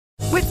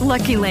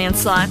Lucky Land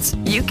Slots,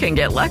 you can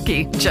get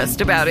lucky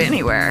just about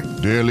anywhere.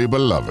 Dearly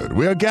beloved,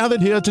 we are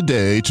gathered here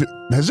today to...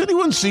 Has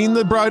anyone seen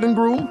the bride and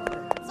groom?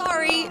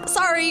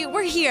 Sorry,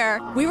 we're here.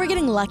 We were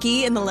getting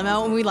lucky in the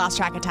limo and we lost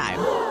track of time.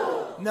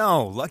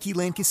 No, Lucky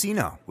Land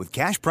Casino, with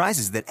cash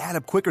prizes that add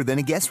up quicker than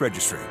a guest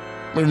registry.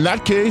 In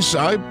that case,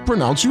 I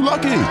pronounce you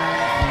lucky.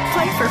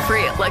 Play for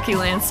free at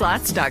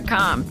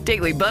LuckyLandSlots.com.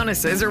 Daily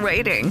bonuses are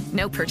waiting.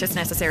 No purchase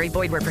necessary.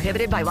 Void where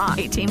prohibited by law.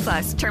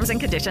 18+. Terms and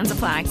conditions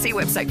apply. See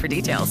website for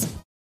details.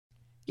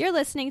 You're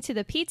listening to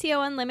the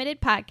PTO Unlimited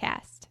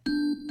podcast.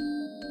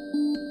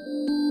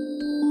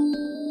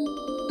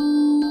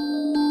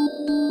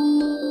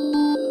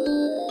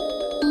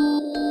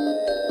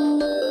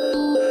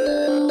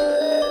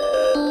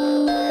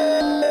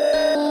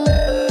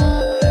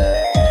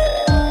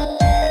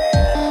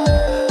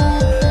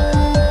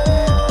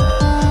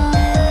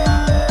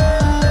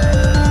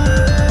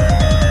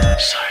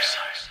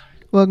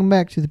 Welcome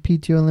back to the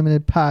PTO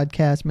Unlimited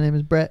podcast. My name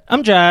is Brett.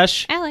 I'm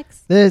Josh.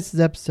 Alex. This is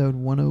episode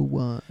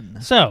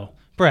 101. So,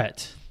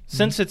 Brett,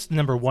 since it's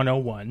number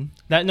 101,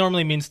 that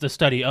normally means the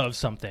study of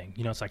something.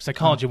 You know, it's like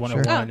psychology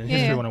 101 Sure. and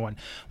history 101.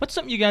 What's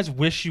something you guys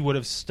wish you would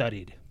have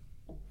studied?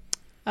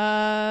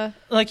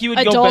 Like you would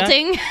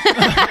adulting. go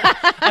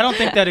back? I don't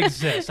think that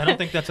exists. I don't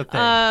think that's a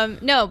thing.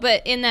 No,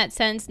 but in that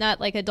sense, not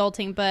like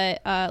adulting,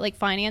 but like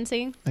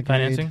financing. Agreed.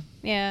 Financing?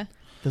 Yeah.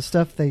 The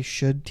stuff they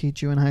should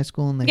teach you in high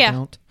school and they Yeah.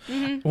 don't.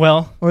 Mm-hmm.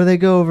 Well, Or they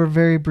go over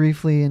very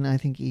briefly in, I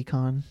think,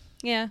 econ,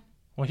 Yeah.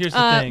 here's the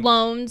thing.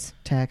 Loans,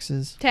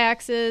 taxes.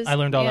 taxes. I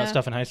learned all yeah. that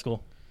stuff in high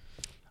school.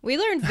 We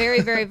learned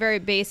very, very, very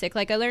basic.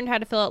 Like I learned how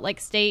to fill out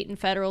like state and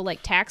federal like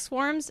tax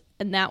forms,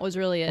 and that was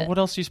really it. Well, what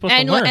else are you supposed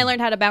and to learn? I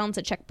learned how to balance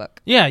a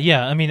checkbook.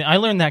 Yeah. I mean, I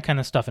learned that kind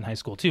of stuff in high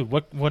school too.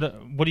 What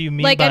do you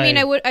mean Like by... I mean,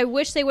 I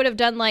wish they would have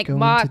done like Go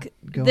mock.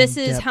 go This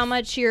in is depth. how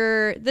much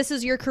this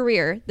is your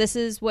career. This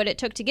is what it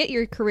took to get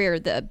your career.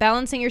 The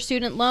balancing your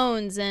student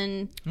loans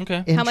and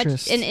Okay. how much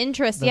Interest. in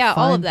interest. The Yeah,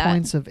 all of fine that.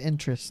 points of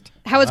interest.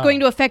 How it's going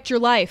to affect your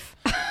life.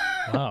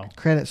 Wow.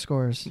 Credit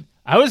scores.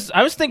 I was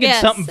thinking Yes.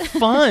 something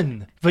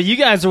fun, but you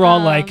guys are all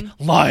like,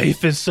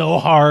 life is so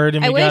hard,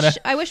 and I we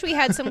gotta wish we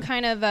had some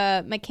kind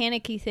of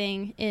mechanic-y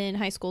thing in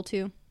high school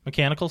too.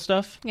 mechanical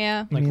stuff.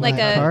 Yeah, You mean like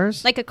like a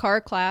cars? like a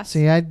car class.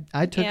 See, I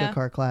took Yeah. a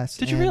car class.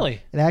 Did you and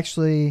really? It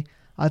actually,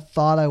 I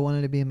thought I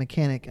wanted to be a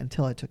mechanic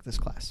until I took this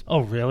class. Oh,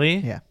 really?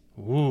 Yeah.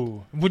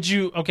 Ooh. Would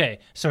you? Okay.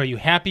 So, are you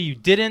happy you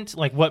didn't?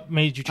 Like, what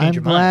made you change I'm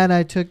your glad mind?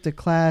 I took the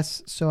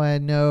class so I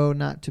know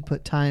not to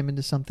put time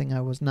into something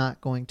I was not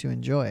going to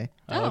enjoy.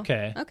 Oh,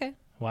 okay. Okay.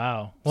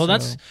 Wow. Well,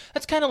 So-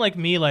 that's kind of like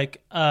me.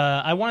 Like,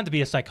 I wanted to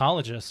be a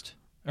psychologist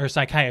or a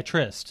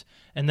psychiatrist,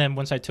 and then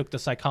once I took the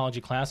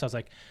psychology class, I was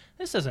like,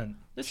 this isn't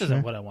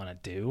what I want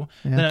to do.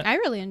 Yeah. Then I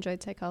really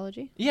enjoyed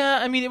psychology. yeah.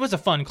 I mean, it was a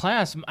fun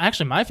class.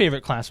 Actually, my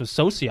favorite class was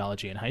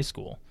sociology in high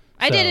school.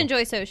 I did So,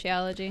 enjoy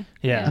sociology.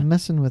 Yeah. I'm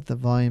messing with the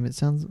volume. It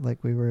sounds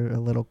like we were a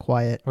little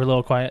quiet. We're a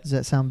little quiet. Does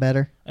that sound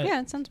better? Yeah,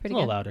 it sounds A pretty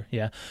little good. louder,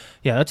 yeah.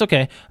 That's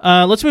okay.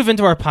 Let's move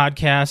into our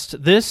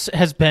podcast. This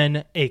has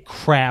been a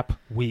crap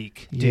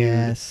week, dude.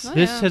 Yes. Oh,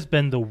 This yeah. has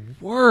been the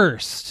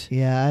worst.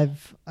 Yeah,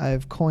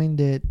 I've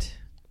coined it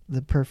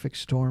the perfect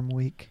storm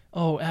week.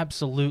 Oh,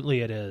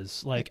 absolutely it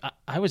is. Like,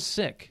 I was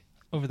sick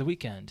over the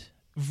weekend.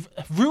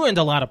 Ruined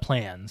a lot of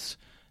plans.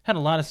 Had a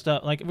lot of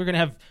stuff. Like, we're going to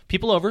have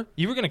people over.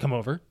 You were going to come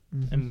over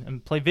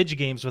and play video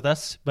games with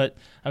us, but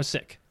I was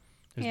sick.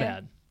 It was Yeah.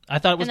 bad. I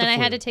thought it was And then the I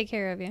flu. had to take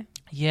care of you.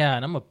 Yeah,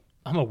 and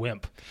I'm a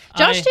wimp.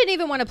 Josh didn't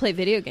even want to play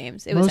video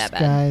games. It was Most that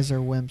bad. guys are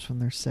wimps when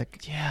they're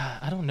sick, Yeah,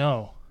 I don't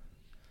know.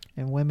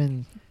 and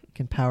women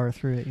can power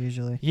through it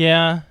usually.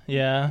 Yeah.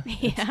 Yeah.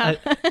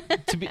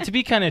 To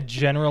be kind of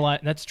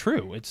generalized, that's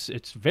true. It's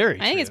very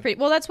true. I think it's pretty.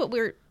 Well, that's what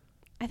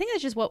I think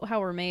that's just how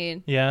we're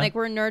made. Yeah. Like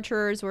we're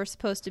nurturers. We're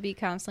supposed to be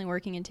constantly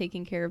working and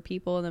taking care of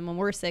people. And then when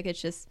we're sick, it's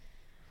just,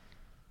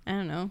 I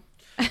don't know.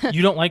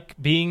 You don't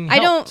like being I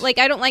helped.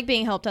 don't like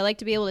being helped. I like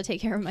to be able to take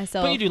care of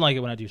myself. But you do like it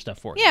when I do stuff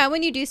for you. Yeah,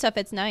 when you do stuff,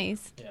 it's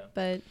nice. Yeah.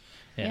 But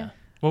Yeah. yeah.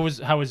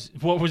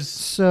 What was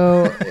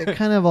So it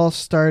kind of all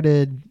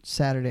started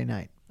Saturday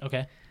night.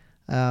 okay.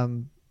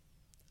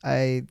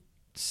 I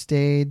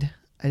stayed.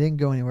 I didn't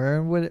go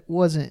anywhere. I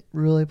wasn't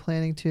really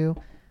planning to,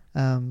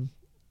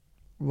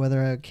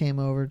 whether I came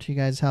over to you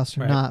guys' house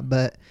or Right. not.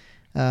 But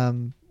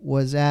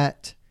was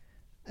at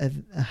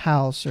a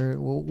house or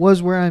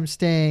was where I'm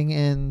staying,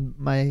 and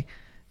my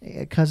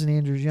cousin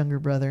Andrew's younger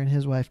brother and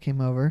his wife came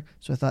over.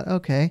 So I thought,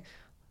 okay,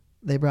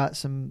 they brought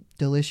some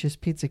delicious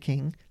Pizza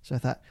King. So I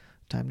thought,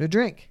 time to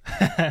drink,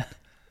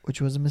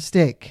 which was a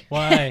mistake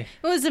Why?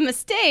 it was a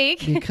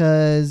mistake.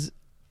 because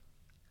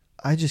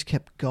I just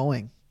kept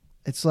going.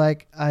 It's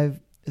like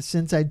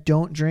since I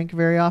don't drink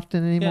very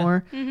often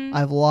anymore,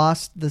 I've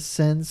lost the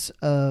sense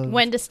of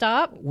When to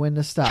stop? when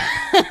to stop.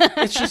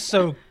 It's just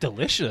so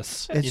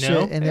delicious. It's you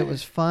know? and it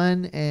was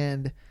fun,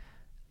 and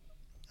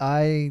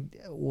I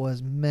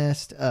was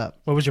messed up.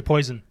 What was your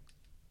poison?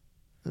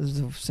 It was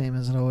the same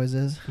as it always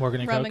is.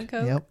 Morgan and Rum Coke? and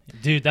Coke.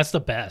 Yep. Dude, that's the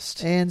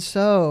best. And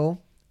so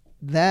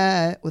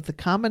that, with the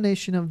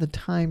combination of the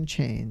time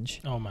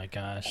change, Oh my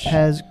gosh.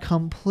 has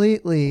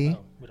completely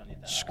Oh, we don't need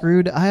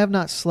screwed. I have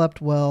not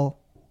slept well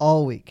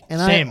all week, and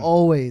Same. I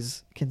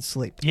always can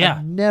sleep. Yeah.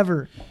 I've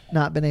never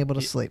not been able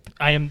to sleep.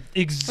 I am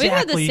exactly We've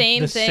had the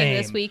same thing same.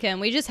 this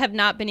weekend. We just have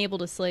not been able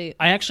to sleep.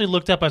 I actually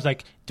looked up. I was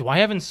like, do I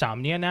have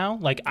insomnia now?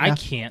 Like, I Yeah.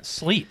 can't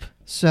sleep.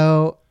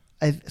 So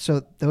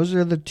those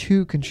are the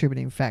two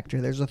contributing factor.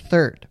 There's a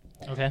third.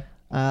 Okay.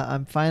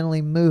 I'm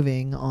finally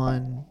moving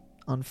on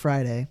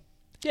Friday,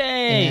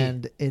 Yay.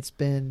 and it's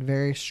been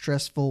very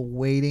stressful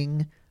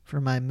waiting for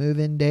my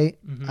move-in date.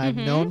 I've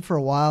known for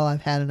a while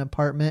I've had an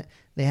apartment.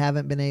 They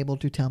haven't been able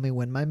to tell me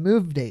when my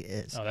move date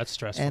is. Oh, that's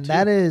stressful. And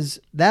too.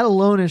 that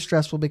alone is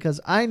stressful because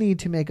I need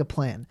to make a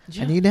plan.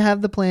 Yeah. I need to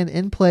have the plan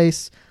in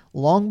place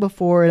long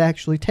before it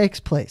actually takes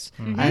place.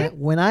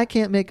 When I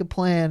can't make a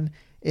plan,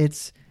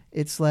 it's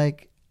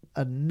like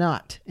a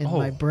knot in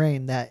my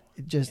brain that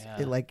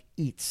it like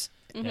eats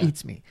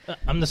me.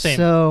 I'm the same.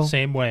 So-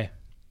 Same way.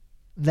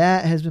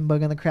 That has been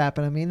bugging the crap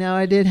out of me. Now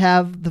I did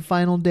have the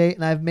final date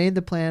and I've made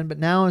the plan, but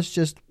now it's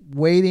just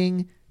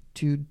waiting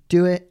to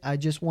do it. I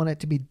just want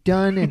it to be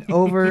done and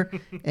over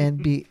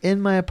and be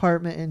in my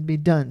apartment and be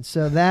done.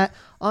 So that,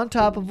 on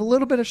top of a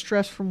little bit of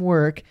stress from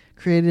work,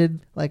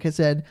 created, like I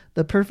said,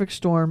 the perfect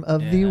storm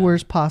of the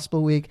worst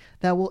possible week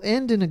that will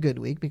end in a good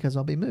week because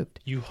I'll be moved.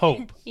 You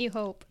hope. You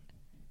hope.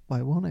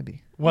 Why won't I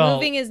be? Well,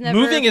 Moving is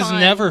never fun.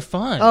 never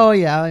fun. Oh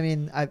yeah, I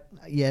mean,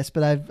 yes,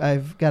 but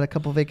I've got a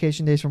couple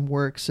vacation days from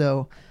work,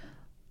 so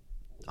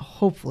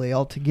hopefully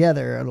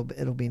altogether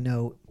it'll be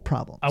no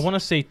problems. I want to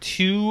say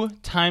 2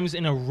 times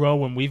in a row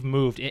when we've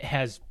moved, it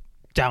has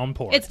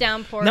downpoured. It's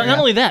downpoured. Not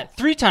only that,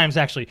 3 times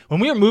actually. When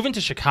we were moving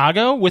to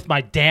Chicago with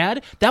my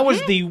dad, that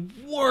was the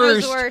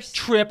worst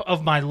trip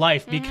of my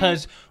life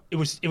because it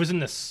was in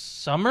the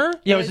summer.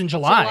 Yeah, it was in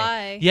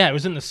July. Yeah, it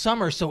was in the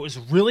summer, so it was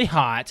really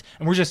hot,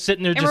 and we're just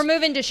sitting there. And we're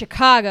moving to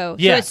Chicago,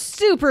 so it's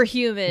super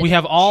humid. We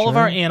have all of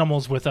our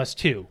animals with us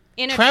too.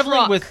 In a Traveling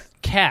truck. with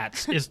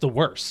cats is the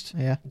worst.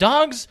 Yeah.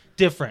 Dogs,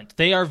 different.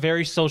 They are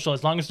very social.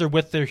 As long as they're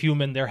with their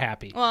human, they're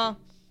happy. Well,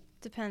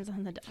 depends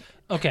on the dog.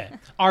 Okay,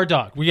 our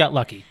dog, we got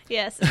lucky.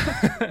 Yes.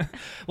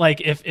 Like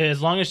if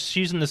as long as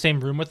she's in the same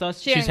room with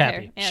us, She she's don't happy.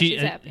 care. Yeah,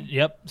 she's happy.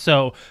 Yep.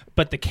 So,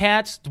 but the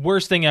cats, the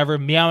worst thing ever,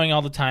 meowing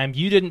all the time.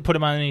 You didn't put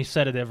them on any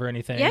sedative or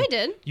anything. Yeah, I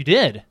did. You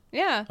did.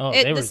 Yeah. Oh,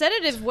 The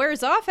sedative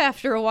wears off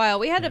after a while.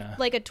 We had Yeah.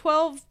 a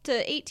 12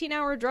 to 18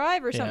 hour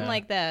drive or something Yeah.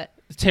 like that.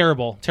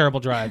 Terrible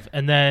drive.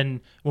 And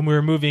then when we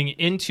were moving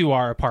into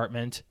our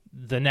apartment,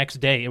 the next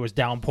day it was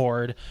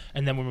downpoured.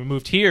 And then when we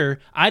moved here,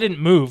 I didn't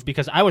move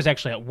because I was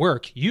actually at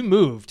work. You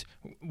moved.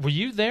 Were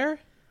you there?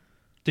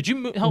 Did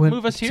you help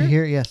move us to here?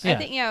 here? Yes. Yeah.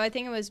 I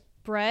think it was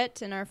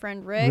Brett and our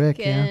friend Rick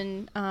yeah.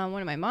 and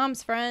one of my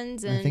mom's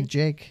friends. And I think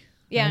Jake.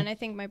 yeah, right? and I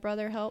think my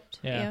brother helped.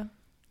 Yeah. Yeah.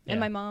 Yeah. And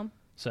my mom.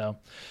 So,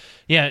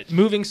 yeah,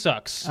 moving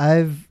sucks.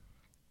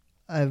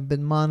 I've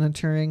been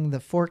monitoring the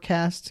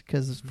forecast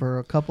because for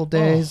a couple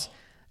days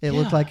it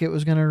looked like it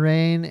was going to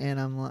rain, and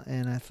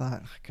I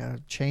thought I gotta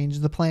change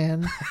the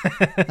plan,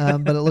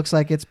 but it looks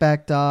like it's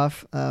backed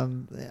off.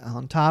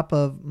 On top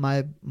of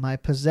my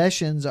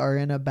possessions are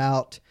in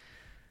about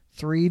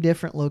 3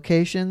 different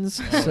locations,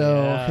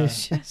 so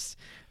it's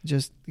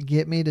just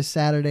get me to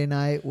Saturday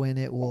night when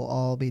it will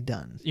all be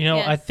done. You know,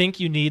 Yes. I think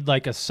you need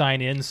like a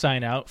sign in,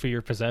 sign out for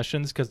your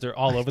possessions because they're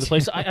all over the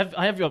place. I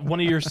have one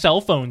of your cell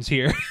phones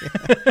here.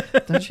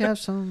 Don't you have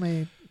some of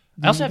my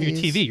I also have your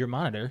DVDs? TV, your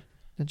monitor.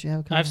 Don't you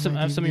have? I have some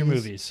of your DVDs?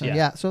 movies, So,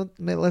 yeah. So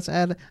let's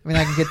add. I mean,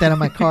 I can get that in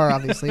my car,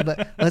 obviously,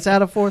 but let's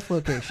add a 4th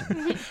location.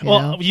 You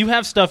Well, know? you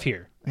have stuff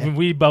here.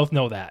 We both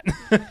know that.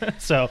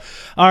 So,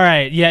 all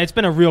right. Yeah, it's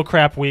been a real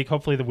crap week.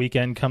 Hopefully the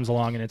weekend comes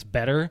along and it's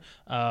better.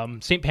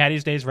 St.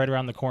 Patty's Day is right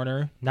around the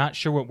corner. Not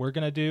sure what we're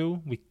going to do.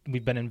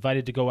 We've been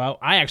invited to go out.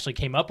 I actually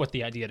came up with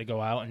the idea to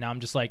go out, and now I'm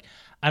just like,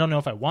 I don't know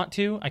if I want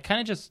to. I kind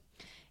of just...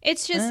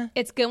 It's just,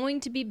 it's going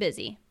to be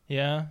busy.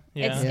 Yeah.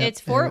 It's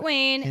Fort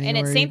Wayne, and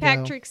Anywhere it's you St. go.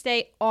 Patrick's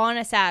Day on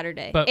a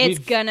Saturday. But it's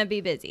going to be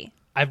busy.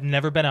 I've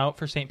never been out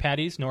for St.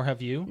 Patty's, nor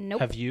have you.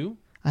 Nope. Have you?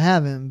 I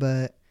haven't,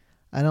 but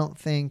I don't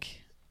think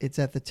it's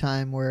at the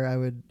time where I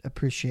would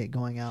appreciate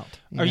going out.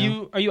 Are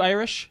you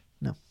Irish?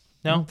 No.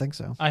 No? I don't think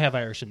so. I have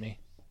Irish in me.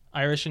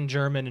 Irish and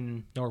German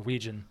and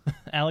Norwegian.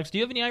 Alex, do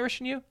you have any Irish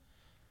in you?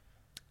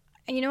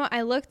 You know what?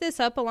 I looked this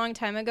up a long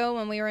time ago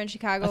when we were in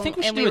Chicago. I think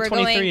we should and do we a were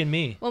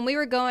 23andMe. When we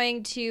were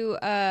going to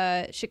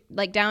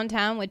like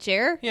downtown with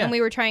Jer, Yeah. and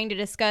we were trying to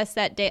discuss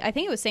that day. I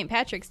think it was St.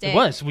 Patrick's Day. It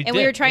was. We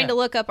were trying to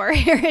look up our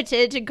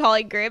heritage and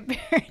calling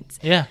grandparents.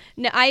 Yeah.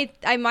 No, I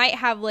might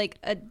have like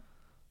a.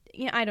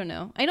 I don't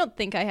know. I don't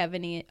think I have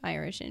any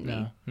Irish in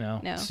me.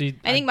 No. No. See,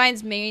 I think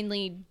mine's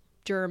mainly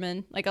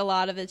German. Like a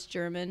lot of it's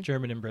German.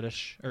 German and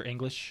British or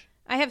English.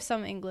 I have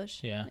some English.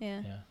 Yeah.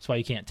 Yeah. That's why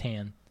you can't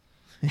tan.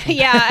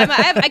 Yeah.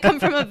 I come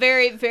from a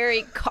very,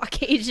 very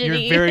Caucasian.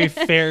 You're very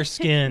fair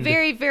skinned.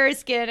 Very fair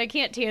skin. I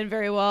can't tan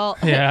very well.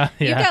 Yeah.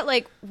 You Yeah. got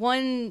like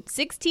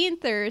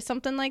 1/16 or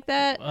something like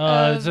that.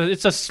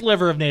 It's a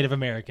sliver of Native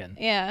American.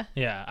 Yeah.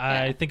 Yeah.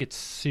 I think it's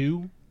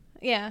Sioux.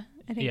 Yeah.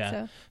 I think Yeah.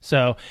 so.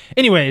 So,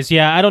 anyways,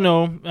 yeah, I don't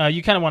know.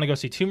 You kind of want to go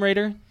see Tomb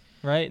Raider,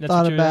 right? That's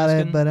Thought what you're about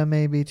asking? it, but I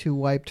may be too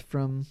wiped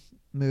from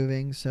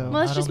moving. So Well,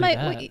 that's not just only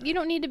my. that. You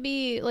don't need to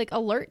be like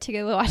alert to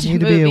go watch you a need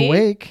to movie. be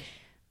awake.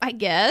 I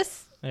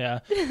guess. Yeah.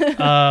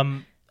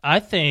 I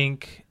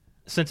think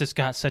since it's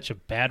got such a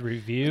bad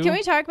review. Can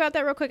we talk about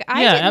that real quick?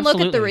 I Yeah, didn't look at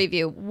the absolutely.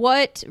 review.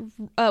 What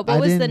I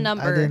was the didn't-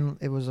 number? I didn't.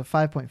 It was a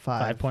 5.5.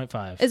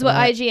 5.5. Is what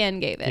that- IGN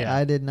gave it. Yeah.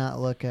 I did not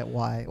look at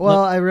why.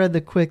 Well, I read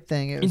the quick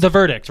thing. It was The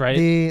verdict, right?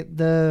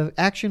 the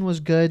action was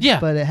good, Yeah.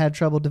 but it had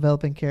trouble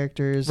developing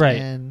characters, Right.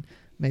 and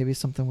maybe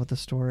something with the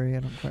story. I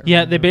don't quite. Yeah,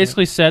 remember, they but-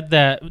 basically said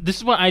that this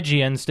is what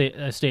IGN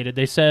stated.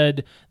 They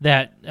said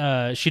that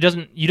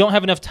you don't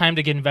have enough time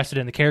to get invested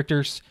in the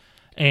characters,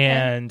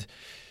 and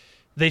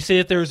they say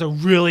that there's a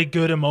really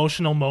good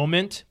emotional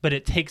moment, but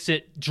it takes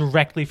it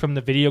directly from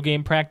the video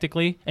game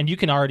practically, and you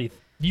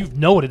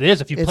know what it is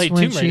if you It's played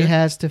when Tomb Raider. she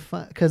has to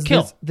because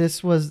Kill.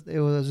 this was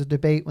a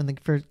debate when the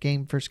first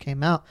game first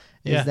came out.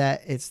 Is Yeah.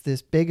 that it's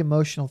this big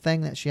emotional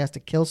thing that she has to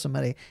kill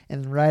somebody,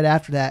 and right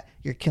after that,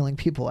 you're killing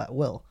people at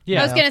will. Yeah.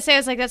 I was gonna say, I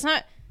was like, that's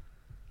not.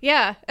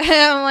 Yeah,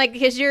 I'm like,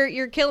 because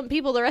you're killing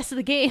people the rest of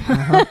the game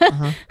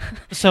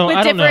So with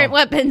I don't different know.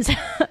 weapons.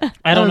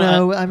 I don't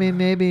know. I mean,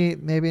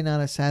 maybe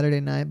not a Saturday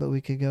night, but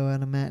we could go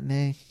on a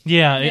matinee.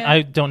 Yeah, Yeah.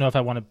 I don't know if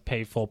I want to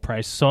pay full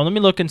price. So let me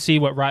look and see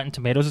what Rotten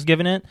Tomatoes is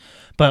giving it.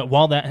 But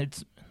while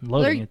it's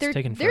loading, it's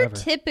taking they're forever.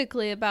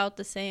 typically about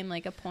the same,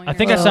 like a point. I or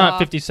think I so saw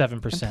off. it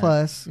 57%. And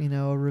plus,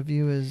 a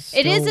review is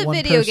It is still a one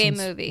video game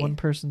person's- movie. One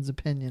person's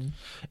opinion.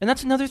 And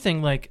that's another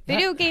thing. Like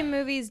Video game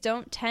movies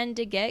don't tend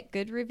to get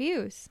good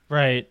reviews.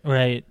 Right.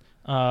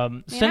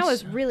 Man, Since, I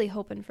was really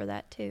hoping for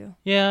that too.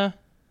 Yeah,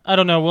 I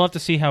don't know. We'll have to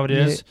see how it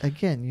is.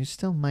 Again, you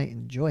still might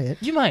enjoy it.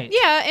 You might.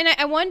 Yeah, and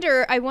I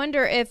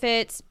wonder if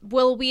it's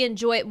will we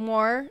enjoy it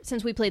more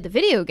since we played the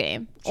video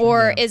game,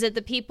 or is it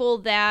the people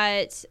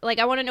that like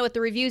I want to know what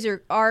the reviews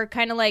are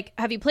kind of like.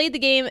 Have you played the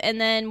game and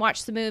then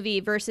watched the movie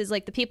versus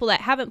like the people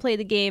that haven't played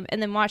the game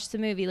and then watched the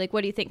movie? Like,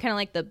 what do you think? Kind of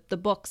like the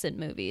books and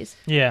movies.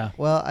 Yeah,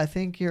 Well, I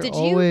think you're Did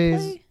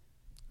always you play?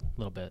 a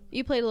little bit.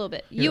 You played a little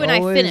bit. you're You and I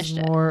always finished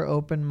it. more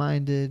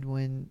open-minded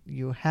when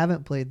you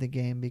haven't played the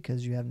game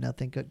because you have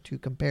nothing to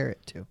compare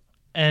it to.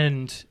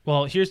 And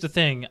well, here's the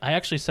thing. I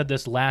actually said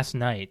this last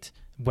night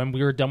when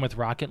we were done with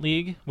Rocket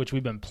League, which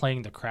we've been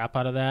playing the crap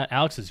out of that.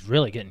 Alex is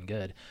really getting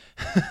good.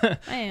 I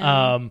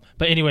am.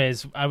 But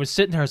anyways, I was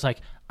sitting there. I was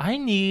like, I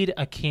need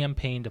a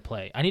campaign to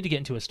play. I need to get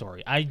into a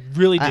story. I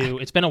really do.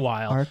 It's been a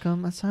while.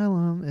 Arkham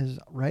Asylum is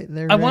right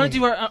there. I want ready.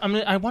 to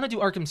do. I want to do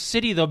Arkham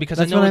City though because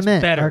That's I know what I it's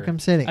meant, better. Arkham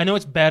City. I know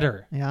it's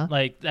better. Yeah.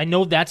 Like I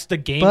know that's the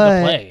game But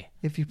to play.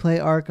 if you play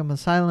Arkham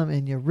Asylum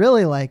and you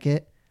really like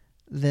it,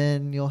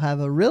 then you'll have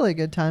a really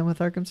good time with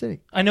Arkham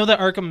City. I know that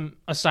Arkham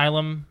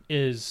Asylum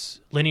is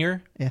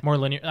linear, Yeah. more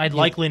linear. I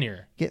like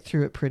linear, Get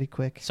through it pretty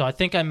quick. so I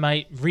think I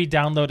might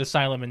re-download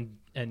Asylum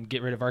and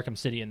get rid of Arkham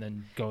City and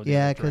then go. The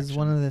Yeah, other because direction.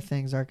 one of the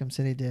things Arkham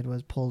City did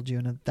was pulled you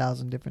in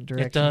 1,000 different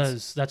directions. It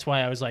does. That's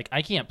why I was like,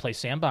 I can't play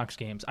sandbox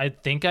games. I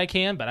think I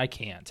can, but I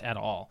can't at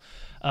all.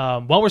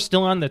 While we're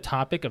still on the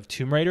topic of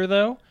Tomb Raider,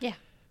 though, Yeah.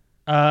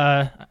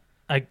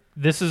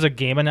 this is a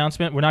game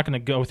announcement. We're not going to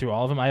go through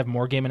all of them. I have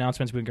more game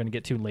announcements we're going to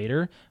get to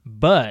later.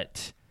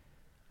 But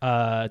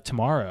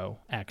tomorrow,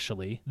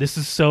 actually,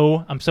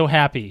 I'm so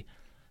happy.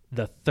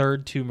 The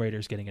third Tomb Raider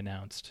is getting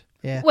announced.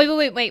 Yeah.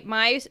 Wait.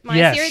 My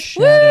Yes. series.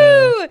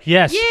 Shadow. Woo!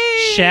 Yes,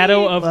 Yay!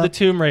 Shadow of Well, the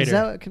Tomb Raider. Is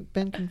that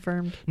been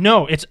confirmed?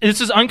 No,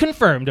 this is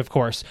unconfirmed, of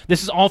course.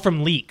 This is all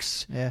from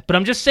leaks. Yeah. But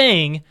I'm just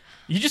saying,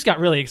 you just got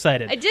really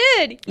excited. I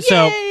did.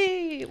 So-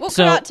 Yay! We'll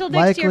so come out till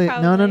next Likely, year.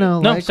 Probably. no. No,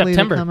 Likely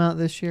September. to come out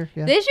this year.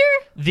 Yeah. This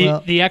year?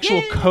 Well- The actual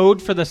Yay.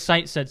 code for the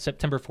site said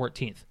September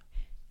 14th.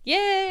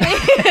 Yay!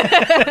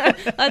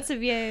 Lots of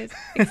yays.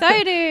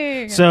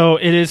 Exciting. So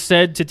it is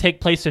said to take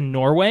place in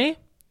Norway.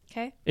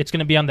 Okay. It's going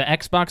to be on the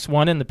Xbox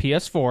One and the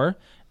PS4,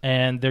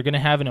 and they're going to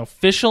have an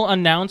official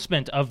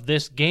announcement of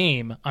this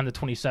game on the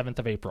 27th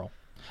of April.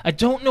 I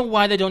don't know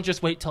why they don't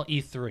just wait till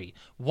E3.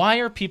 Why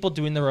are people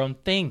doing their own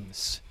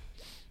things?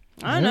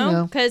 I don't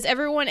know, because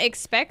everyone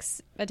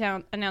expects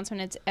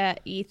announcements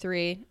at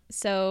E3,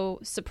 so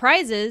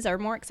surprises are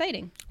more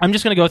exciting. I'm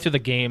just going to go through the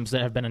games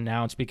that have been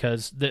announced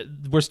because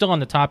we're still on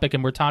the topic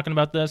and we're talking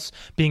about this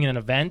being an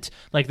event.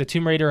 Like the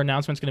Tomb Raider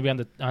announcement is going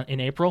to be in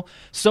April.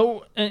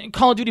 So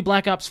Call of Duty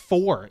Black Ops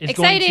 4 is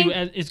Exciting.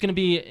 going to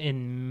be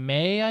in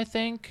May, I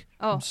think.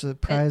 Oh, I'm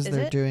surprised is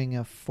they're it? doing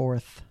a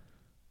fourth.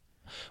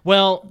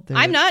 Well,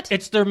 I'm not.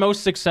 it's their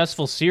most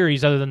successful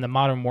series other than the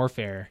Modern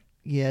Warfare.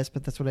 Yes,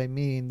 but that's what I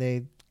mean.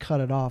 They cut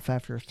it off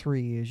after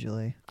 3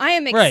 usually. I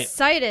am Right.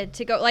 excited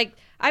to go. Like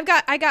I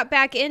got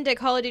back into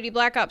Call of Duty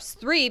Black Ops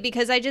 3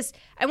 because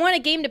I want a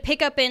game to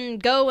pick up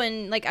and go,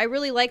 and like I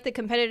really like the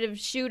competitive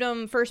shoot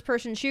 'em first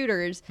person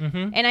shooters.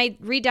 Mm-hmm. And I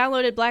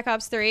re-downloaded Black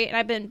Ops 3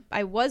 and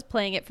I was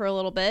playing it for a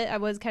little bit. I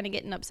was kind of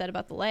getting upset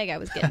about the lag I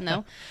was getting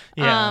though.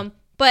 Yeah.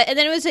 But and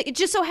then it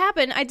just so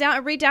happened I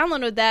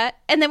re-downloaded that,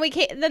 and then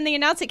then the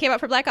announcement came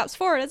out for Black Ops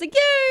 4, and I was like,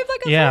 "Yay, Black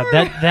Ops 4!"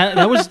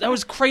 Yeah, that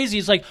was crazy.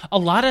 It's like a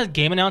lot of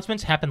game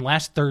announcements happened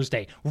last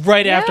Thursday,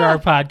 right after our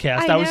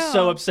podcast. I was so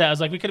know. upset. I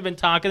was like, we could have been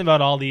talking about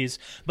all these,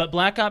 but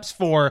Black Ops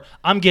 4,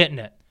 I'm getting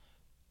it.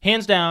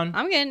 Hands down.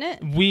 I'm getting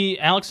it.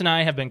 Alex and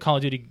I have been Call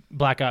of Duty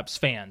Black Ops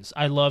fans.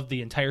 I love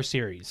the entire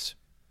series,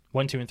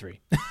 1, 2, and 3.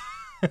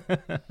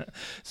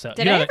 So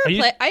Did I ever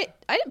play? I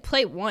didn't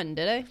play 1,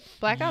 did I?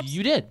 Black Ops.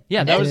 You did.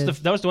 Yeah, that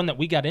was the one that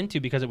we got into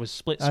because it was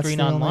split screen That's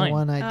the online. only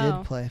one I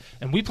did play.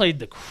 And we played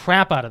the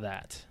crap out of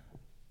that.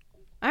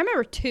 I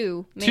remember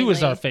 2. Mainly. 2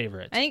 is our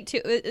favorite. I think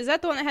 2 is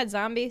that the one that had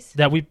zombies?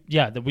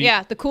 Yeah,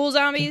 the cool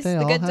zombies,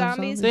 the good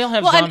zombies. They all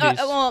have zombies.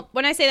 zombies.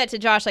 When I say that to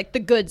Josh, like the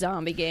good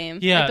zombie game,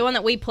 like the one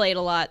that we played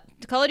a lot.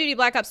 Call of Duty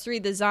Black Ops 3,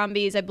 the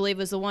zombies, I believe,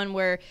 was the one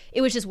where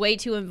it was just way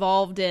too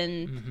involved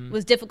and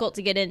was difficult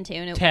to get into.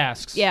 And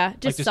tasks. Yeah,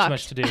 just like, sucked. too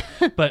much to do.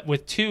 But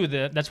with 2,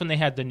 that's when they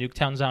had the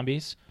Nuketown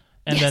zombies,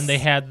 and then they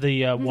had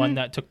the one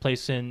that took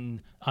place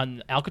on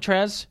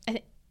Alcatraz.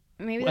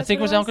 I think it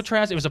was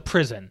Alcatraz. It was a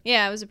prison.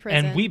 Yeah, it was a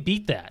prison. And we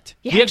beat that.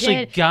 Yeah, we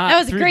actually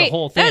got through the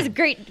whole thing. That was a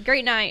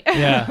great night.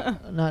 Yeah.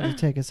 Not to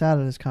take us out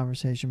of this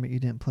conversation, but you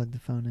didn't plug the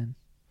phone in.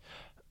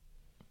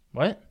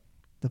 What?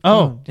 The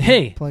phone.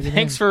 Hey,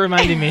 thanks for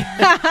reminding me.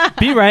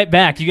 Be right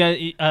back. You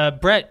guys,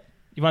 Brett,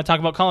 you want to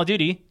talk about Call of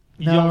Duty?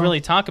 You don't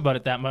really talk about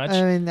it that much.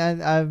 I mean,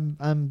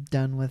 I'm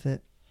done with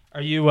it.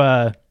 Are you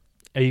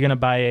gonna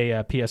buy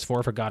a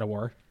PS4 for God of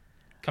War?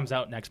 Comes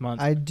out next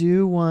month. I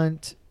do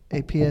want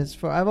a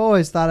PS4. I've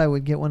always thought I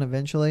would get one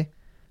eventually,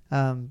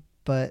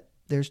 but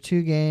there's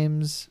 2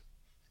 games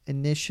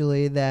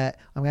initially that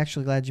I'm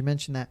actually glad you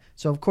mentioned that.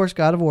 So of course,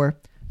 God of War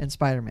and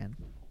Spider-Man.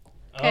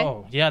 Okay.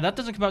 Oh yeah, that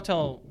doesn't come out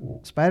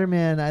till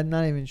Spider-Man. I'm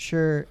not even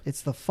sure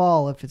it's the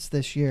fall if it's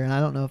this year, and I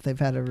don't know if they've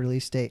had a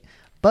release date.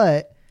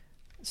 But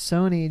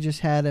Sony just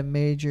had a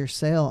major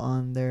sale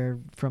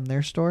from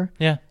their store.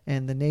 Yeah.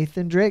 And the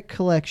Nathan Drake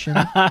collection,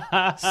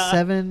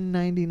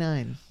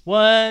 $7.99.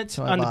 What?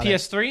 So on the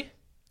PS3?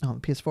 On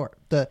the PS4.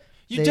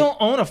 You don't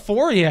own a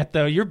 4 yet,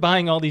 though. You're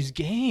buying all these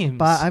games.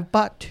 I've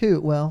bought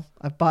 2. Well,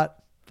 I've bought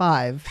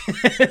 5.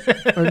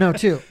 Or no,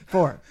 2.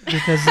 4.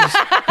 Because there's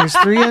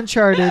 3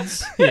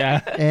 Uncharteds. Yeah.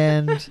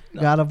 And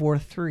God of War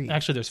 3.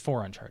 Actually, there's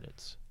 4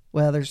 Uncharteds.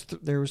 Well,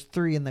 there was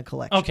 3 in the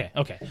collection.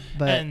 Okay.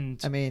 But, I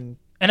mean...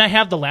 And I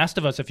have The Last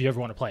of Us if you ever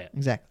want to play it.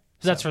 Exactly.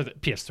 So that's for the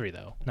PS3,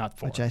 though, not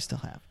 4. Which I still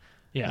have.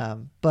 Yeah.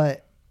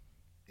 But...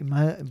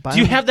 Do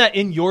you have that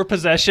in your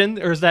possession,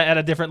 or is that at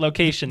a different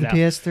location now?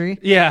 PS3?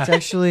 Yeah. It's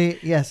actually,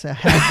 yes, I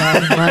have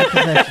that in my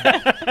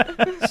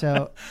possession.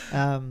 So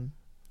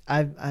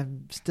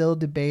I'm still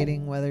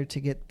debating whether to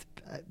get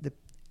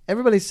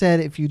everybody said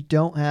if you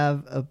don't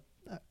have a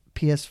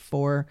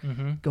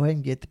PS4, go ahead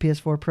and get the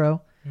PS4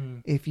 Pro.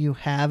 If you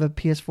have a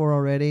PS4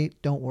 already,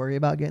 don't worry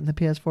about getting the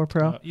PS4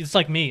 Pro. It's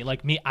like me.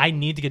 I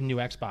need to get a new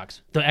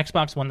Xbox. The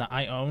Xbox One that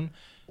I own,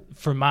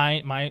 for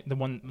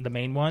the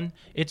main one,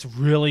 it's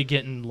really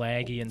getting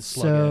laggy and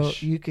sluggish.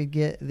 So you could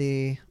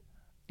you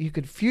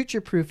could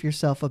future-proof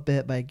yourself a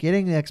bit by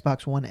getting the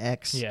Xbox One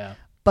X. Yeah.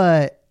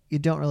 But you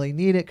don't really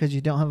need it because you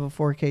don't have a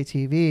 4K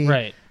TV.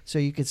 Right. So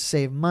you could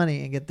save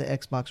money and get the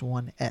Xbox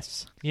One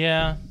S.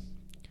 Yeah.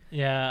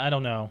 Yeah, I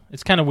don't know.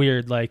 It's kind of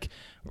weird. Like,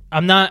 I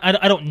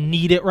don't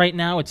need it right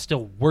now. It's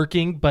still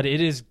working, but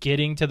it is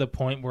getting to the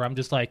point where I'm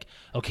just like,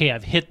 okay,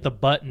 I've hit the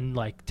button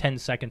like 10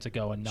 seconds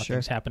ago and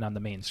nothing's happened on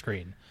the main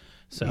screen.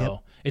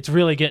 So it's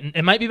really getting,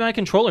 it might be my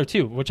controller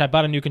too, which I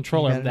bought a new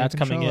controller and that's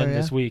coming in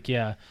this week.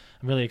 Yeah.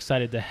 I'm really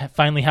excited to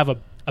finally have a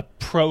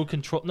pro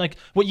control, like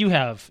what you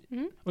have.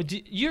 Mm-hmm.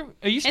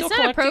 Are you still It's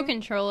not a pro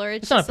controller.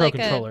 It's not a pro like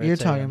controller. You're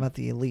talking about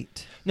the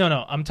Elite.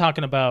 No, I'm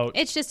talking about...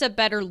 It's just a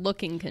better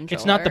looking controller.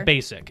 It's not the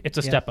basic. It's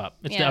a step up.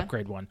 It's the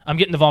upgrade one. I'm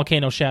getting the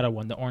Volcano Shadow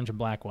one, the orange and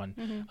black one.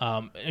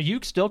 Mm-hmm. Are you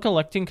still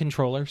collecting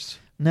controllers?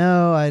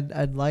 No,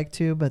 I'd like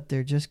to, but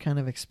they're just kind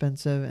of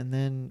expensive. And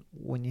then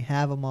when you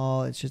have them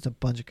all, it's just a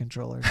bunch of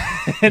controllers.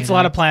 It's a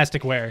lot of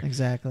plasticware.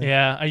 Exactly.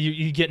 Yeah. Are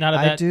you getting out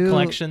of that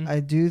collection? I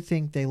do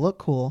think they look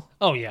cool.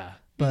 Oh, yeah.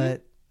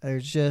 But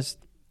there's just...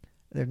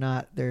 They're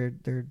not... They're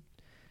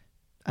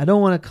I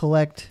don't want to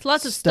collect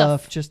lots of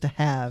stuff just to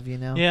have, you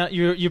know? Yeah,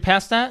 you're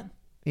past that?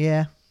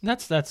 Yeah.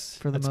 That's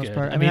for the most good.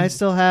 part. I mean, I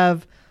still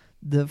have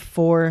the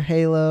 3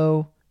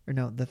 Halo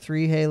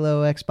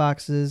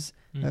Xboxes,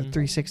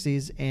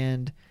 360s,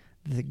 and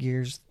the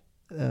Gears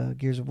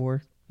of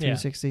War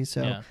 360s,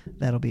 so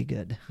that'll be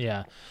good.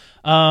 Yeah.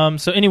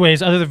 So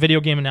anyways, other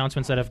video game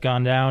announcements that have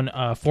gone down.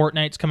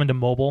 Fortnite's coming to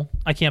mobile.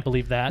 I can't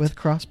believe that. With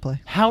crossplay.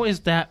 How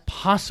is that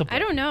possible? I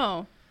don't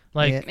know.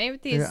 Like, maybe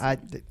these...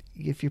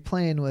 if you're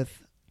playing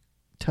with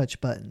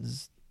touch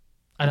buttons,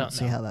 I don't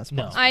see how that's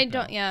possible. I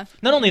don't, yeah.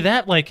 Not only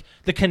that, like,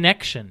 the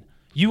connection.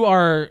 You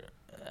are,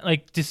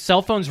 like, do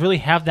cell phones really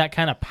have that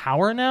kind of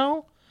power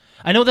now?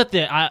 I know that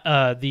the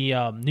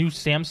new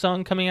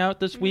Samsung coming out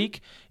this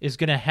week is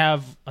going to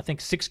have, I think,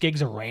 6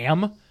 gigs of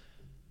RAM,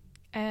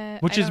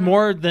 which is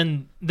more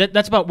than...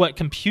 That's about what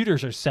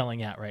computers are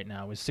selling at right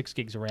now, is 6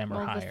 gigs of RAM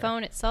or higher. The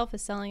phone itself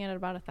is selling at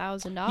about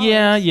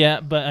 $1,000. Yeah,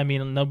 but, I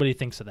mean, nobody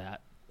thinks of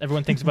that.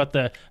 Everyone thinks about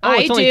it's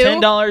only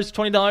 $10,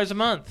 $20 a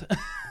month.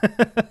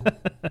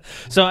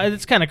 So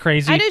it's kind of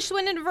crazy. I just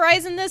went into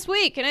Verizon this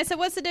week, and I said,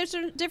 what's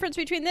the difference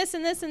between this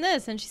and this and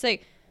this? And she's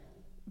like,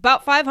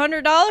 about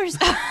 $500.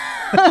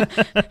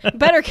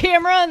 Better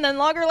camera and then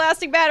longer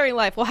lasting battery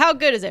life. Well, how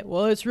good is it?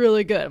 Well, it's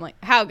really good. I'm like,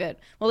 how good?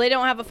 Well, they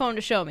don't have a phone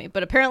to show me,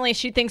 but apparently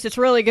she thinks it's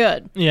really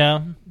good.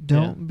 Yeah.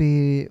 Don't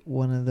be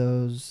one of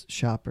those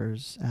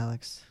shoppers,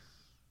 Alex.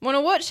 One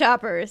of what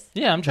shoppers?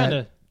 Yeah, I'm trying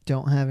to.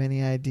 Don't have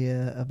any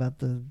idea about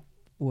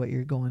what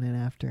you're going in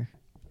after.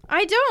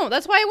 I don't.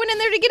 That's why I went in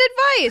there to get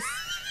advice.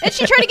 And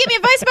she tried to give me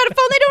advice about a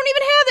phone they don't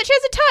even have that she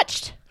hasn't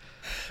touched.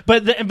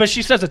 But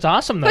she says it's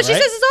awesome, though, But she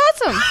right? says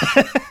it's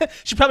awesome.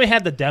 She probably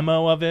had the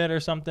demo of it or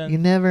something. You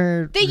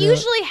never. They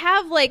usually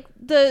have like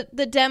the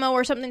demo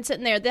or something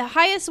sitting there. The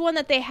highest one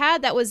that they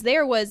had that was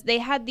there was they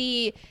had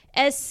the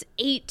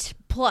S8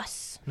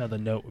 Plus. No, the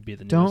Note would be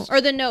the Don't- newest.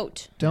 Or the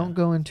Note. Don't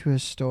go into a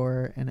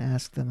store and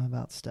ask them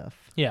about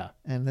stuff. Yeah.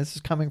 And this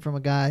is coming from a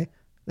guy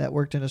that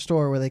worked in a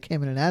store where they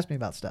came in and asked me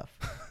about stuff.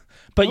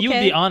 But you would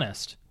Okay. be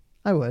honest.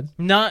 I would.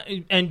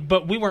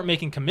 But we weren't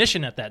making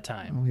commission at that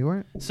time. We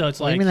weren't. So it's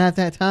Well, like even at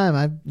that time,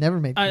 I've never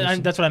made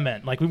commission. that's what I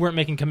meant. Like we weren't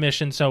making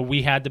commission, so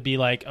we had to be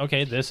like,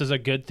 okay, this is a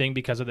good thing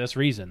because of this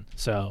reason.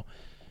 So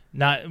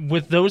not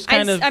with those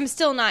kind of. I'm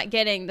still not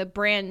getting the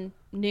brand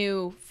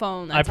new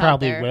phone that's I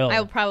probably out there. will. I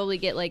will probably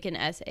get like an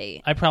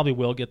S8. I probably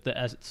will get the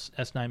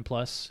S9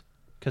 Plus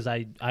because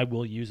I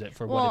will use it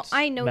for what it's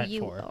I know meant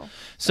you for. will.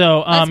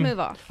 So Let's move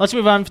off. Let's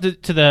move on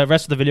to the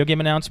rest of the video game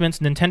announcements.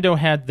 Nintendo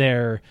had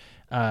their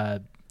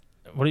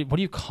what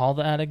do you call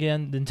that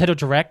again? Nintendo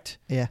Direct.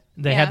 Yeah.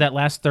 They Yeah. had that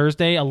last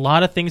Thursday. A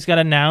lot of things got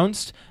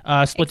announced.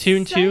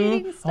 Splatoon 2.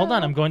 Exciting Hold on,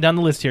 stuff. I'm going down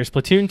the list here.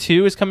 Splatoon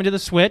 2 is coming to the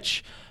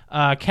Switch.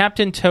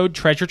 Captain Toad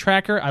Treasure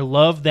Tracker. I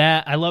love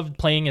that. I love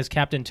playing as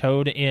Captain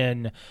Toad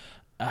in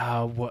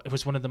it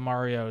was one of the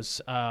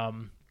Marios.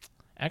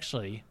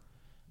 Actually,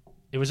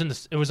 it was on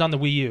the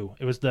Wii U.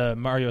 It was the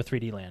Mario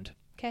 3D Land.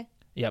 Okay.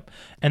 Yep.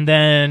 And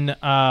then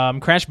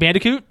Crash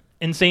Bandicoot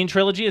Insane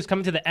Trilogy is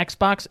coming to the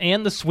Xbox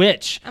and the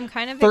Switch. I'm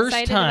kind of First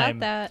excited time,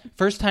 about that.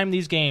 First time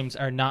these games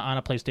are not on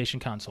a PlayStation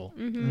console.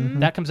 Mm-hmm.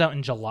 That comes out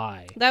in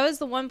July. That was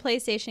the one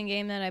PlayStation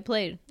game that I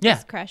played. Yeah.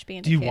 was Crash Do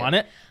Bandicoot. you want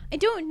it? I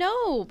don't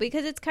know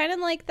because it's kind of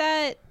like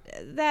that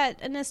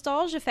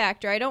nostalgia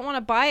factor. I don't want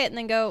to buy it and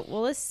then go,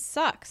 well, this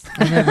sucks.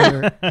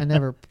 I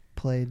never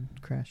played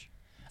Crash.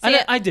 See,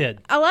 I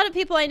did. A lot of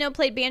people I know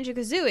played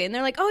Banjo-Kazooie, and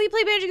they're like, oh, you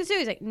played Banjo-Kazooie?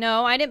 He's like,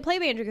 no, I didn't play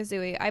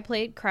Banjo-Kazooie. I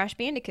played Crash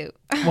Bandicoot.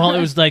 Well, it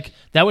was like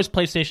that was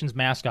PlayStation's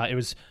mascot. It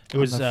was On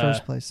the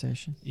first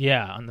PlayStation.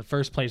 Yeah, on the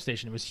first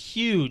PlayStation. It was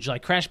huge.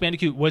 Like Crash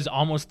Bandicoot was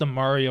almost the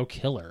Mario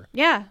killer.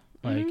 Yeah.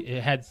 Like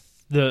it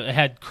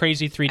had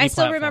crazy 3D I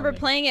still remember platforming.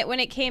 playing it when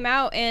it came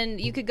out,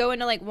 and you could go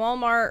into like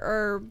Walmart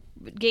or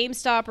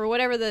GameStop or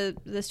whatever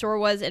the store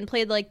was and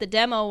played like the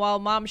demo while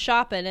mom's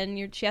shopping,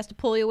 and she has to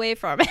pull you away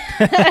from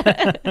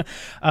it.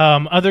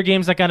 Other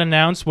games that got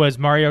announced was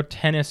Mario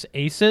Tennis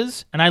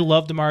Aces, and I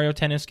love the Mario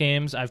Tennis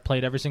games. I've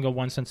played every single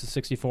one since the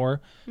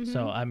 64,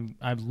 so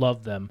I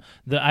love them.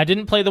 I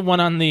didn't play the one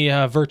on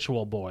the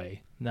Virtual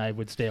Boy. I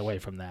would stay away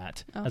from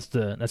that. Oh. That's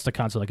the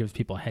console that gives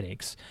people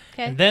headaches.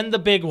 Okay. And then the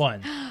big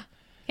one.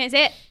 Can't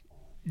say it.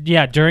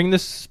 Yeah, during the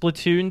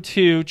Splatoon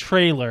 2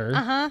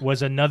 trailer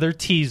was another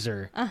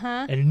teaser,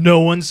 and no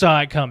one saw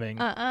it coming.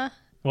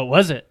 What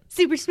was it?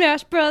 Super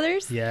Smash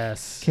Brothers.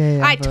 Yes.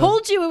 Okay. I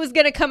told you it was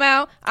going to come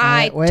out.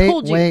 I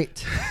told you.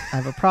 Wait. I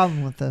have a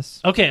problem with this.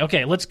 Okay.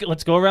 Let's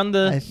go around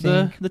I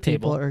think the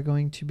table. people are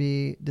going to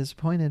be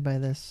disappointed by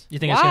this You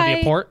think it's going to be Why?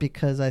 a port?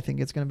 because I think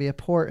it's going to be a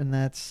port, and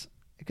that's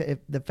if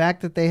the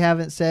fact that they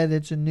haven't said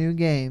it's a new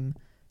game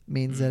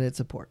means that it's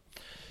a port.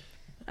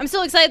 I'm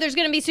still excited. There's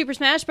going to be Super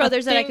Smash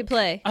Brothers that I could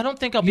play. I don't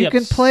think I'll be. You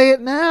can play it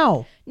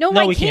now. No,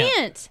 No, I we can't.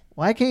 can't.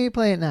 Why can't you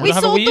play it now? We don't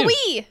have a sold Wii the U.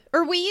 Wii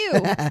or Wii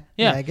U.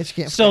 Yeah, I guess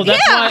you can't. So play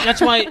it. that's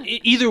why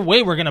either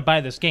way we're gonna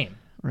buy this game.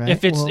 Right,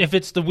 If it's well- if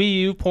it's the Wii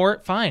U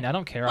port, fine. I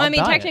don't care. Well, I mean,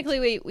 I'll buy it.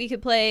 technically, we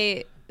could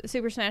play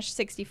Super Smash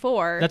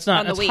 64. That's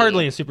not. on the That's Wii.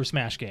 hardly a Super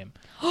Smash game.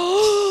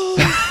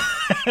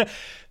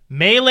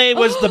 Melee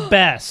was the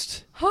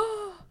best.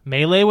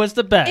 Melee was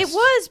the best. It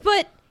was,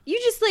 but you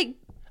just like.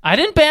 I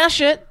didn't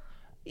bash it.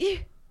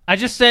 I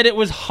just said it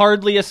was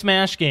hardly a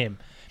Smash game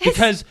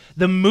because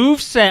the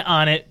moveset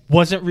on it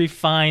wasn't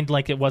refined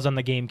like it was on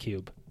the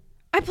GameCube.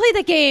 I played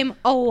the game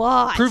a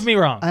lot. Prove me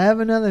wrong. I have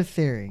another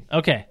theory.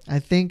 Okay. I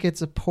think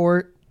it's a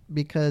port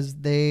because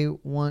they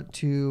want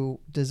to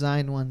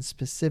design one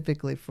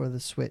specifically for the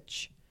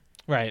Switch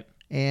Right.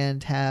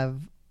 and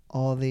have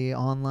all the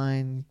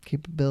online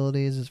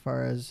capabilities as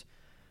far as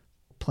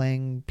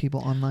playing people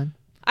online.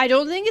 I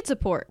don't think it's a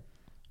port.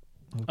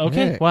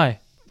 Okay. Why?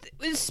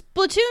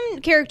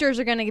 Splatoon characters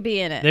are going to be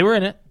in it. They were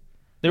in it.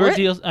 They were Were-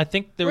 DLC. I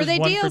think there were was they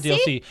one for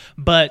DLC? DLC,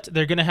 but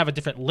they're going to have a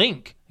different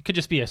link. It could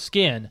just be a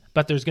skin,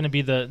 but there's going to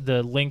be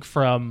the link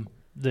from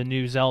the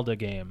new Zelda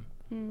game.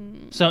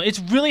 So it's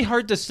really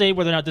hard to say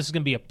whether or not this is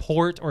going to be a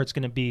port or it's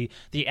going to be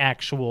the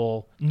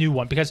actual new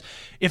one. Because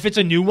if it's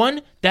a new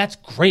one, that's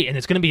great, and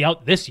it's going to be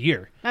out this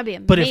year. That'd be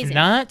amazing. But if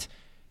not,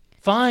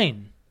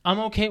 fine. I'm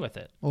okay with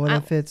it. What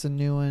if it's a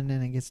new one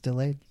and it gets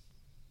delayed?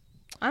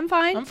 I'm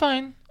fine. I'm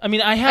fine. I mean,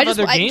 I have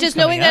other games just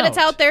coming knowing that it's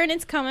out there and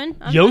it's coming.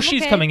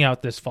 Yoshi's okay. coming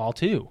out this fall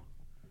too.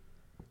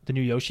 The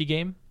new Yoshi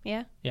game.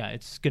 Yeah. Yeah,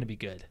 it's going to be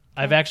good.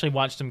 I've actually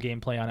watched some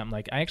gameplay on it. I'm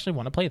like, I actually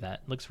want to play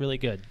that. It looks really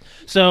good.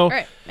 So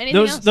right.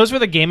 Anything else? those were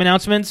the game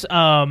announcements.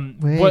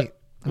 Wait.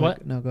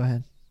 What? No, go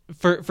ahead.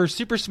 For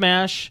Super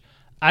Smash,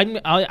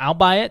 I'll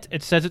buy it.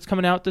 It says it's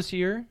coming out this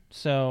year.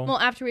 So Well,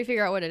 after we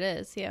figure out what it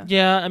is, yeah.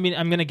 yeah, I mean,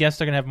 I'm gonna guess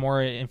they're gonna have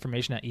more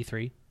information at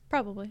E3.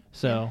 Probably.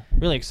 So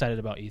really excited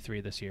about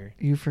E3 this year.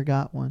 You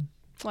forgot one.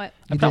 What?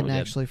 I You probably didn't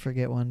did. actually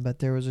forget one, but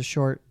there was a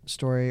short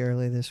story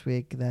early this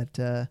week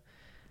that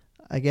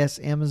I guess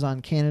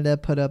Amazon Canada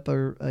put up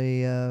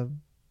a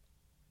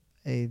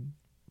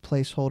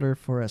placeholder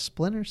for a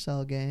Splinter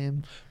Cell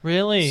game.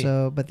 Really?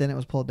 So, but then it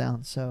was pulled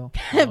down. So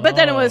But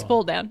then it was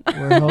pulled down.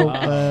 we're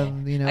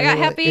hoping, I got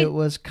happy. It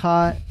was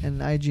caught,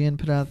 and IGN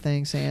put out a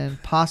thing saying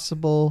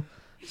possible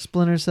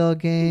Splinter Cell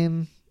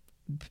game,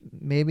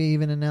 maybe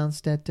even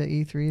announced at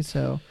E3.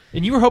 So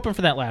And you were hoping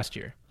for that last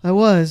year. I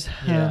was.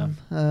 Yeah.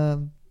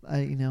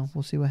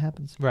 We'll see what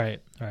happens. Right.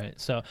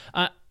 So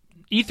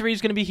E3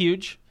 is going to be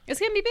huge. It's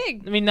going to be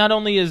big. I mean, not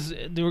only is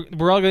we're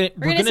We're going to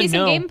gonna see some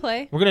know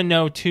gameplay. we're going to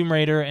know Tomb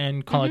Raider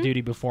and Call of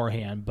Duty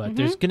beforehand, but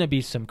there's going to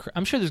be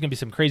I'm sure there's going to be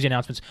some crazy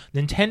announcements.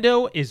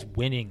 Nintendo is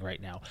winning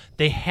right now.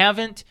 They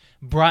haven't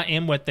brought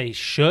in what they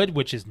should,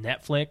 which is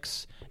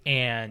Netflix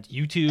and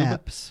YouTube.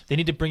 Apps. They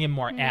need to bring in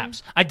more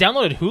apps. I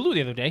downloaded Hulu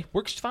the other day.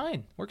 Works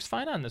fine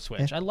on the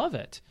Switch. Yeah. I love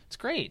it. It's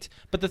great.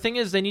 But the thing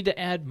is, they need to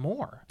add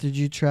more. Did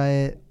you try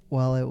it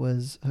while it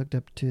was hooked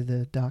up to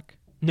the dock?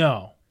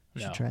 No.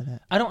 You should try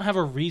that. I don't have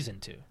a reason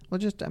to. Well,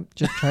 just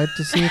try it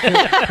to see if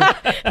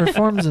it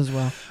performs as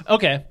well.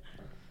 Okay.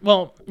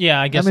 Well,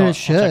 yeah, I guess it I'll check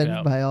should it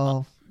out. by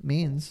all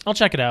means. I'll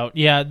check it out.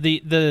 Yeah,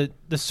 the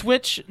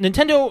Switch,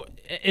 Nintendo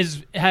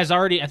has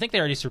already. I think they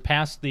already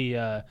surpassed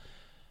the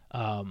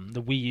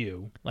Wii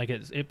U. Like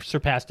it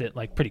surpassed it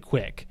like pretty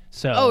quick.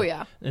 So Oh,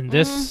 yeah. and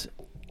this.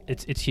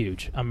 It's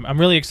huge. I'm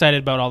really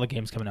excited about all the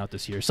games coming out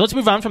this year. So let's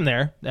move on from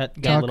there. That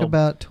got a Talk little,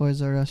 about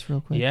Toys R Us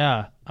real quick.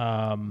 yeah.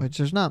 Which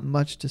there's not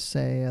much to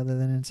say other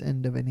than it's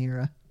end of an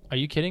era. Are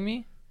you kidding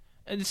me?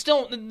 It's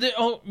still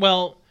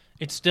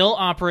it's still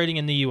operating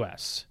in the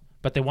U.S.,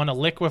 but they want to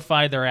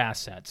liquefy their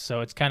assets.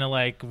 So it's kind of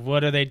like,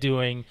 what are they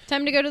doing?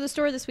 Time to go to the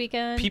store this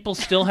weekend. People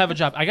still have a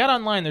job. I got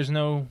online. There's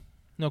no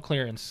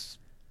clearance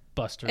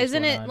busters.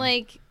 Isn't going it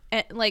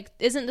on. like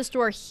isn't the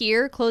store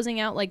here closing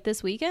out like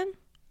this weekend?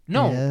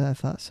 No. Yeah, I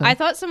thought so. I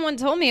thought someone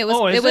told me it was.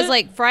 Oh, is it was it?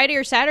 like Friday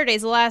or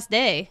Saturday's the last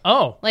day.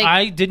 Oh, Like,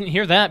 I didn't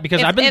hear that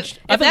because I've been if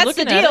looking that's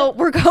the at deal, it.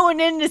 we're going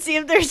in to see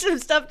if there's some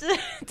stuff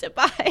to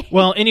buy.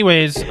 Well,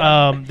 anyways, they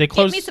Get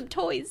closed. me some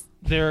toys.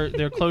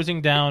 They're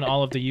closing down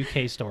all of the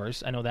UK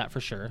stores. I know that for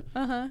sure.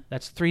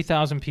 That's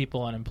 3,000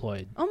 people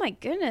unemployed. Oh my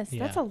goodness,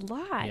 Yeah. that's a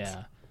lot.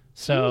 Yeah.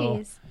 So,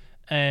 Jeez.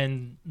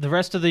 and the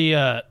rest of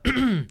the,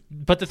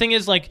 but the thing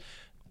is, like,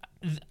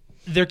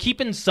 they're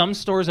keeping some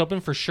stores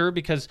open for sure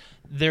because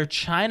their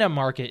China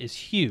market is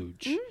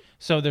huge.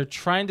 So they're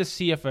trying to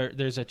see if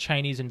there's a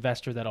Chinese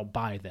investor that'll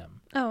buy them.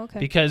 Oh, okay.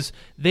 Because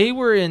they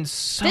were in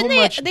so Didn't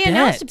much they debt.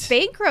 announced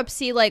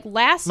bankruptcy like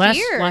last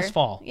year? Last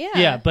fall. Yeah.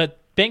 Yeah, but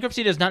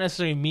bankruptcy does not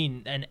necessarily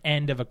mean an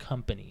end of a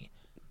company.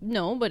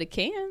 No, but it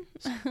can.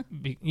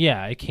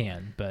 Yeah, it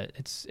can, but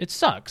it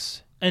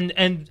sucks.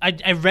 And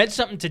I read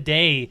something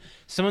today.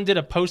 Someone did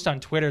a post on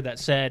Twitter that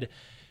said,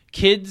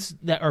 kids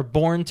that are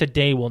born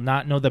today will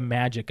not know the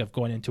magic of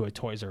going into a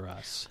Toys R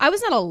Us. I was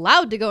not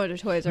allowed to go into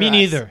Toys R Us. Me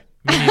neither.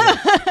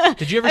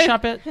 Did you ever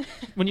shop it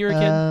when you were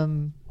a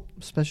kid?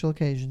 Special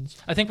occasions.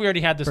 I think we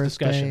already had this Birthday,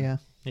 discussion.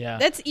 yeah.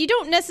 That's you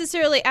don't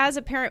necessarily, as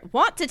a parent,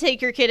 want to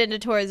take your kid into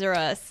Toys R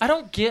Us. I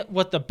don't get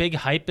what the big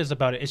hype is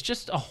about it. It's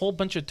just a whole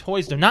bunch of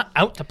toys. They're not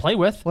out to play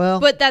with. Well,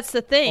 But that's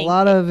the thing. a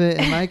lot of it,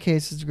 in my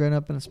case, is growing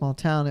up in a small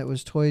town. It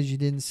was toys you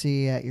didn't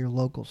see at your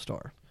local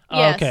store.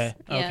 Yes, Okay.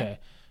 yeah. Okay.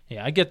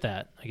 Yeah, I get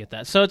that.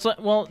 So it's like,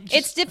 well,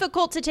 It's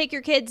difficult to take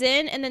your kids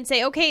in and then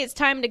say, okay, it's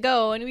time to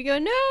go. And we go,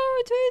 no,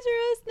 Toys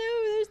R Us, no,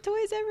 there's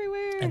toys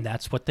everywhere. and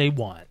that's what they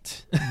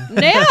want.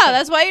 Yeah,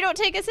 that's why you don't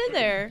take us in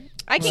there.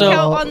 I can So-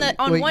 count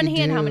on What one you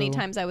hand how do, many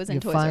times I was in you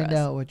Toys R find Us.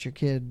 out what your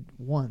kid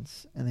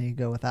wants, and then you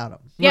go without them.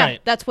 Yeah,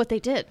 Right. that's what they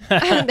did.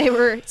 They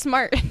were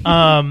smart.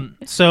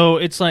 So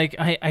it's like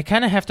I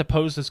kind of have to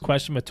pose this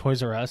question with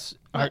Toys R Us.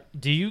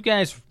 Do you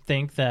guys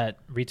think that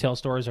retail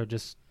stores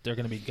they're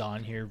going to be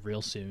gone here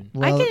real soon?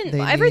 Well,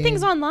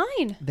 Everything's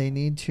online. They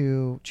need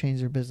to change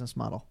their business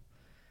model.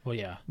 Well,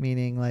 yeah.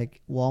 Meaning,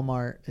 like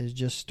Walmart is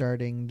just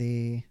starting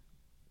the,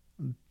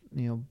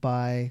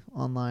 buy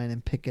online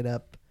and pick it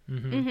up.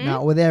 Mm-hmm.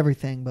 Not with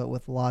everything, but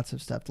with lots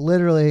of stuff.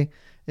 Literally,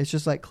 it's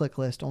just like Click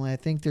List. Only I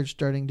think they're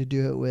starting to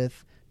do it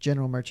with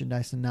general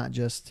merchandise and not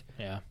just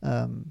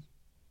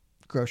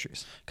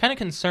groceries. Kind of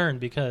concerned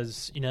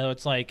because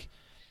it's like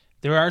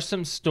there are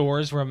some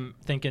stores where I'm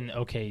thinking,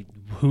 okay,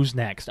 who's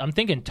next? I'm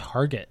thinking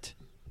Target.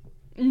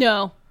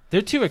 No.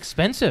 They're too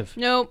expensive.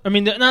 Nope. I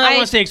mean, I don't want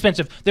to say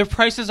expensive. Their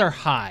prices are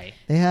high.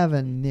 They have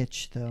a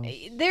niche, though.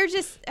 They're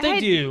just They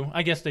do.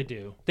 I guess they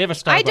do. They have a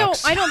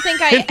Starbucks. I don't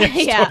think I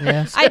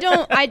Yes.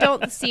 I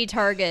don't see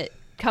Target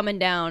coming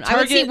down. I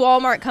would see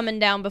Walmart coming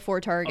down before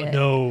Target.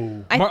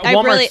 No. I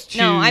really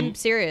no. I'm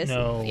serious.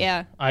 No.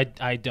 Yeah.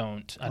 I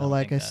don't. Well,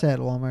 like I said,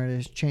 Walmart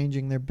is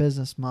changing their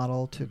business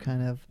model to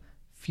kind of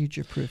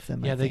future-proof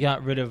them. Yeah, they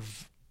got rid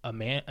of a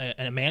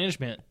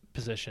management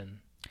position.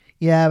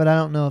 Yeah, but I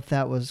don't know if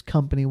that was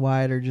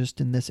company-wide or just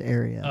in this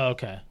area. Oh,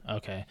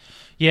 okay.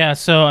 Yeah,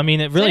 so, I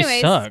mean, it really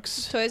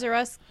sucks. Toys R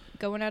Us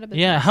going out of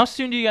business. Yeah, how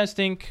soon do you guys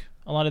think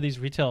a lot of these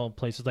retail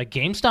places, like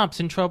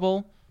GameStop's in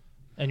trouble?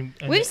 And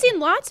we've seen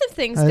lots of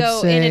things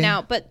go in and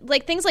out, but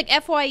like things like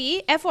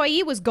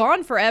FYE was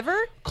gone forever.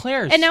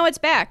 Claire's. And now it's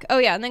back. Oh,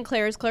 yeah, and then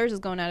Claire's is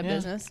going out of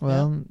business.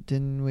 Well,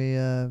 didn't we...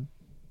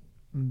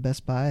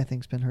 Best Buy, I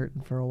think, has been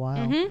hurting for a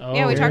while. Mm-hmm. Oh,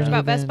 yeah, we talked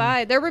about Best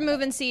Buy. They're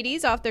removing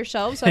CDs off their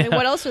shelves. So, I mean,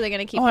 what else are they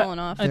going to keep pulling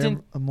off? They're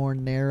a more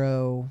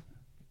narrow...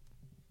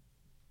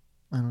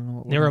 I don't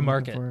know. Narrow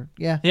market.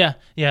 Yeah.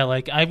 Yeah.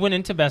 Like I went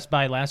into Best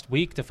Buy last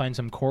week to find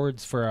some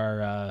cords for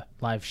our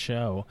live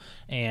show,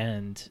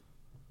 and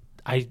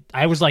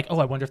I was like, oh,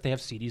 I wonder if they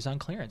have CDs on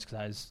clearance because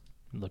I was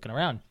looking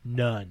around.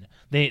 None.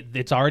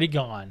 It's already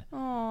gone.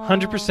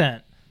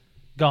 100%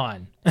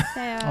 gone.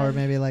 Or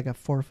maybe like a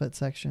forfeit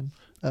section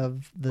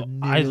of the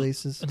new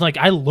releases. Like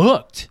I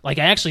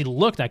actually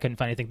looked. I couldn't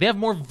find anything. They have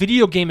more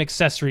video game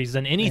accessories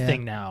than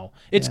anything now.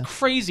 It's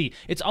crazy.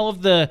 It's all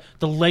of the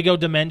Lego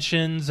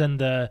Dimensions and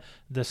the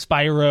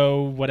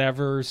Spyro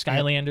whatever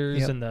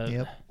Skylanders and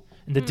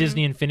the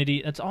Disney Infinity.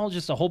 It's all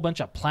just a whole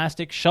bunch of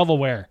plastic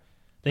shovelware.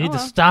 They need to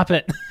stop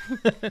it.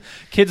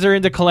 Kids are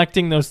into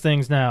collecting those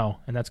things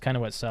now, and that's kind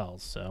of what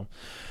sells. So,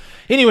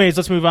 anyways,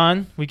 let's move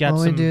on. We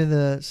do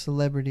the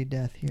celebrity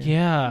death here.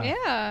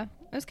 Yeah.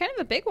 It was kind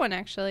of a big one,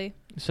 actually.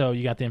 So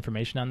you got the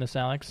information on this,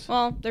 Alex?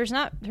 Well, there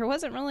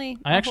wasn't really.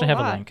 I actually have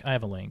a link. I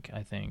have a link,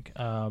 I think.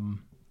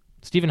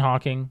 Stephen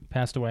Hawking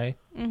passed away.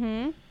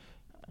 Mm-hmm.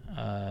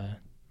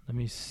 Let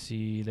me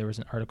see. There was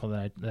an article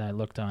that I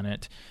looked on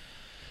it.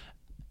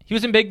 He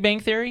was in Big Bang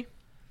Theory.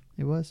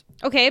 He was.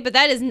 Okay, but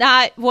that is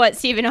not what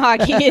Stephen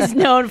Hawking is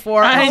known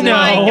for. I know.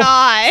 Oh, my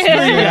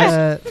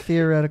God.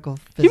 Theoretical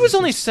physicist. He was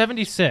only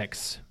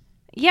 76.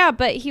 Yeah,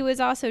 but he was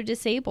also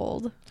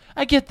disabled.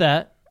 I get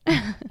that.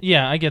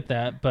 Yeah, I get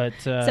that, but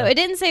so it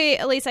didn't say.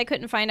 At least I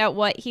couldn't find out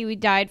what he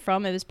died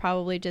from. It was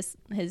probably just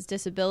his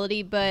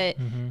disability. But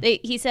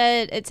it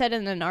said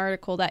in an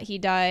article that he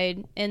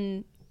died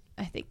in.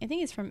 I think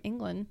he's from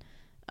England.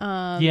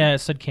 Yeah, it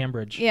said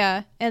Cambridge.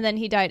 Yeah, and then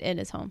he died in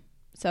his home.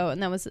 So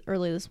and that was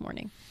early this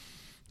morning.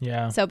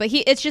 Yeah. So, but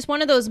it's just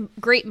one of those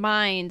great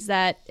minds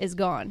that is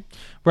gone.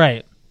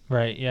 Right.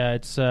 Yeah,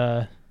 it's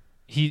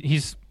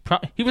he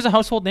was a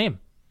household name.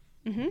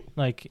 Mm-hmm.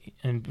 Like,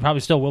 and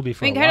probably still will be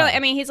for a while.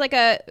 He's like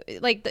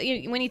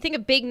when you think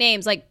of big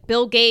names like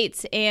Bill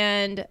Gates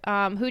and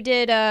who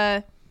did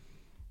oh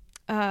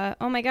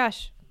my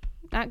gosh,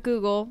 not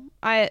Google,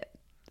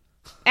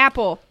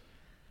 Apple.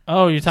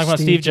 Oh, you're talking about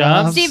Steve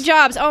Jobs? Steve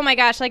Jobs. Oh my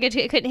gosh, like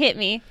it couldn't hit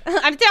me.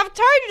 I'm tired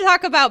to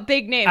talk about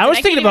big names. I was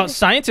thinking about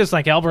scientists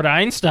like Albert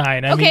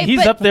Einstein. I mean,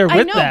 he's up there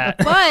with that.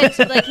 But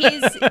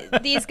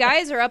like these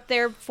guys are up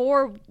there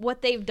for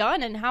what they've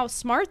done and how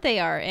smart they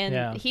are,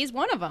 and he's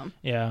one of them.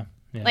 Yeah.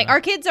 Like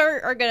our kids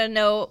are gonna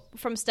know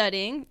from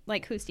studying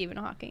like who Stephen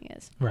Hawking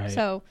is. Right.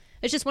 So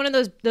it's just one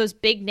of those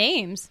big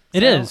names.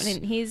 It is.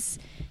 And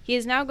he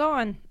is now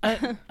gone.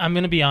 I'm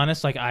gonna be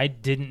honest. Like I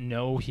didn't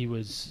know he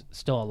was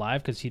still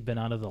alive because he'd been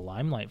out of the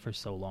limelight for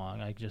so long.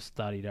 I just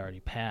thought he'd already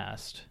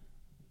passed.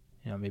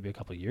 Maybe a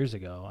couple of years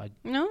ago. I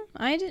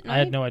didn't. I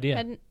had no idea.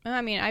 I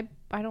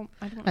don't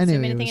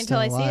assume anything until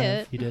I see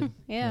it. You did.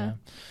 Yeah.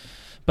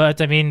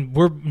 But I mean,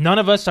 none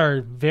of us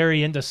are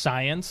very into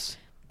science.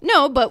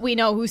 No, but we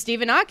know who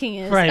Stephen Hawking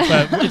is. Right,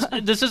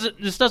 but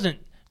this doesn't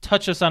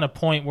touch us on a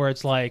point where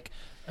it's like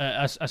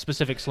a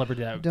specific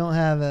celebrity that don't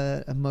have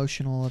an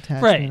emotional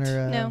attachment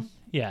or no.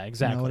 Yeah,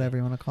 exactly. Whatever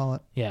you want to call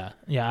it. Yeah,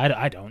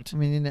 I don't. I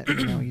mean,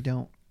 you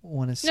don't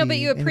want to see. No, but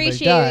you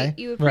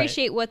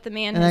appreciate what the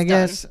man has done. And I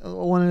guess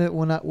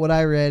what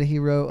I read, he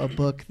wrote a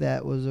book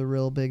that was a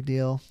real big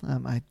deal.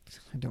 I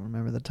don't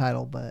remember the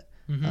title, but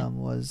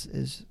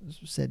is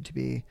said to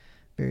be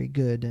very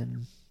good,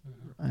 and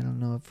I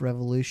don't know if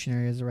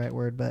revolutionary is the right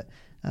word, but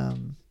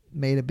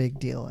made a big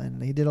deal,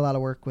 and he did a lot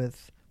of work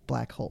with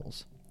black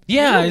holes.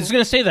 Yeah, I was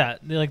going to say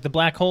that. Like the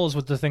black holes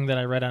was the thing that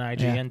I read on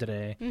IGN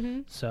today.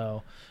 Mm-hmm.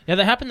 So, yeah,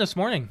 that happened this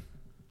morning.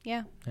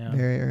 Yeah.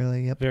 Very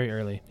early, yep. Very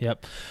early,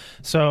 yep.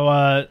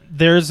 So,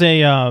 there's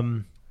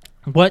a,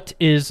 what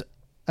is...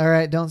 All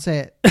right, don't say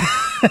it.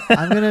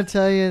 I'm going to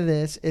tell you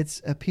this.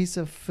 It's a piece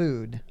of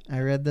food. I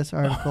read this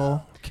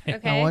article.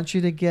 Okay. I want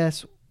you to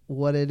guess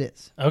what it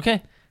is.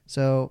 Okay.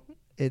 So,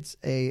 it's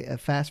a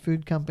fast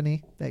food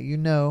company that you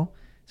know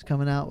is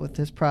coming out with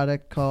this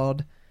product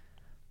called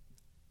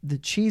the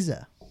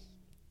Chizza.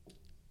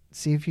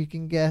 See if you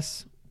can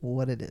guess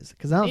what it is.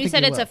 Because I don't. You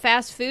said it's a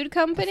fast food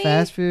company. A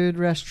fast food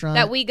restaurant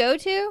that we go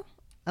to.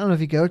 I don't know if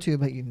you go to,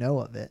 but you know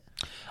of it.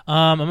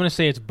 I'm going to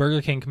say it's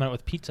Burger King coming out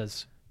with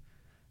pizzas.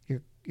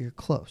 You're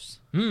close.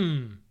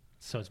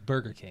 So it's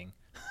Burger King.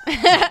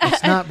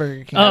 It's not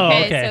Burger King.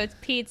 Okay, so it's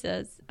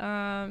pizzas.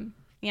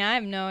 Yeah, I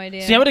have no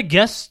idea. See, I would have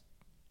guessed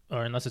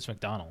Or unless it's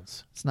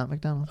McDonald's. It's not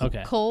McDonald's.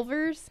 Okay.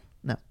 Culver's?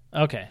 No.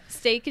 Okay.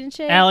 Steak and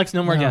Shake? Alex,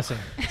 no more No. guessing.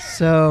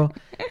 So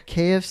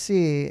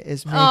KFC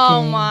is making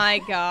Oh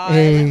my god.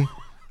 a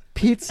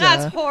pizza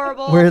That's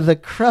horrible. where the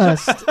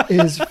crust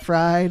is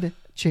fried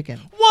chicken.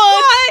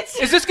 What?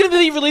 Is this going to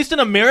be released in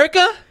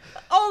America?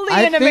 Only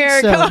I in think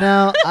America. so.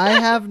 Now, I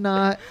have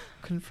not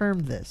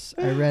confirmed this.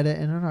 I read it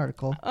in an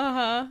article.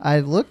 Uh-huh. I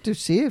looked to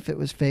see if it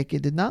was fake.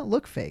 It did not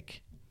look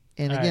fake.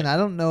 And All again, right. I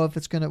don't know if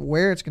it's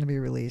where it's gonna be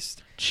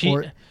released, Che-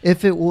 or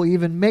if it will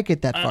even make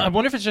it that far. I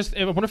wonder if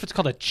it's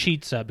called a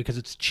chizza because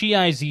it's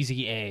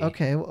Chizza.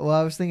 Okay, well,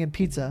 I was thinking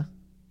pizza.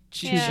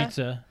 Yeah.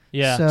 Chizza.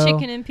 Yeah. So,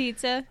 Chicken and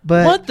pizza.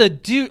 but What the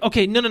dude?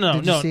 Okay, no.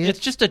 Did you see it? It's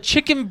just a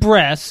chicken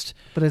breast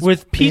But it's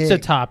with pizza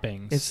big.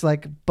 toppings. it's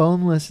like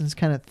boneless and it's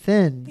kind of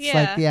thin. It's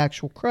like Yeah. the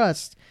actual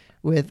crust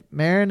with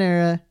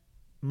marinara,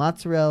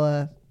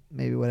 mozzarella,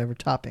 maybe whatever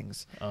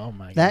toppings. oh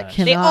my That gosh.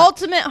 can- The Cannot-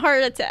 ultimate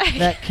heart attack.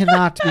 That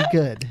cannot be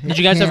good. Did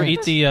you guys ever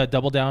eat the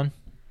Double Down?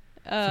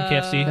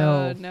 KFC?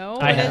 No. No.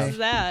 I What have. is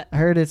that? I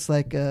heard it's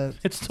like a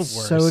It's the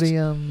worst.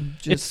 sodium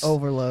just It's-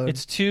 overload.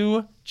 It's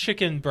 2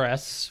 chicken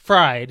breasts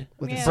fried,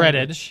 with a Yeah.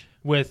 breaded sandwich.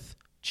 with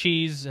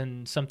cheese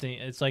and something.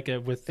 It's like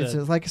It's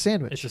like a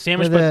sandwich. it's a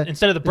sandwich, where but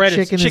instead of the bread,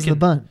 chicken it's chicken. is the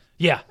bun.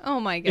 Yeah, Oh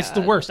my god. it's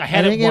the worst. I I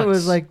had think it once. it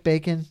was like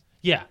bacon,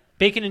 yeah,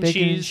 bacon and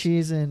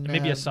cheese. and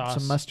maybe a sauce.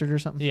 some mustard or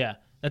something. Yeah,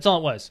 that's all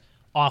it was.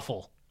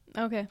 Awful.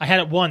 Okay. I had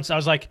it once. I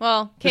was like,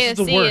 Well, This is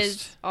the KFC worst.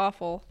 is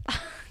awful.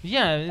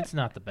 yeah, it's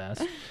not the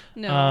best.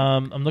 No.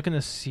 I'm looking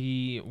to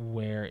see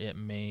where it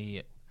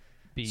may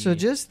be. So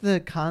just the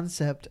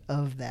concept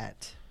of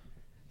that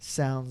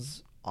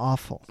sounds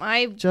awful.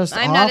 I'm just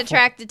not awful.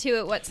 attracted to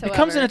it whatsoever. it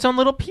comes in its own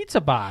little pizza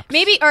box.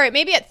 Maybe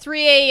at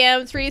 3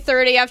 a.m.,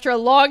 3:30 after a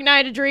long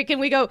night of drinking,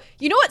 we go,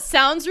 you know what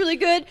sounds really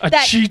good? A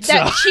that chizza.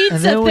 That And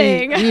chizza then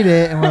thing. we eat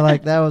it and we're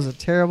like, that was a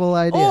terrible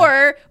idea.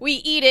 Or we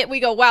eat it, we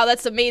go, wow,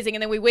 that's amazing,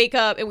 and then we wake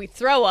up and we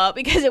throw up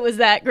because it was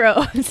that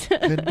gross.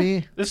 Could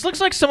be. This looks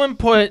like someone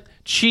put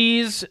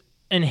cheese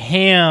and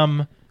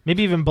ham,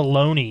 maybe even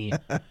bologna.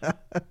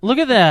 Look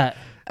at that.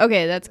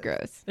 Okay, that's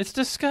gross. It's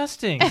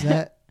disgusting. Is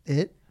that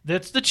it?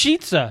 That's the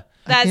chizza.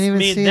 I can't even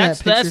see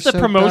that's that picture. the so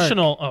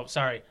promotional. Oh,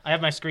 sorry. I have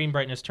my screen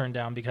brightness turned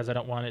down because I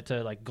don't want it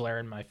to like glare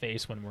in my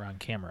face when we're on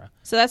camera.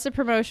 So that's the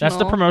promotional. That's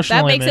the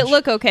promotional That makes image. it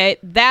look okay.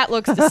 That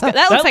looks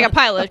that looks like a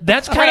pile of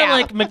That's kind of crap.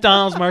 like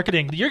McDonald's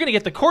marketing. You're gonna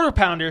get the quarter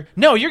pounder.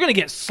 No, you're gonna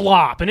get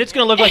slop, and it's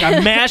gonna look like a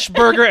mashed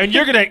burger, and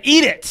you're gonna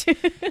eat it.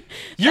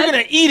 You're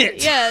gonna eat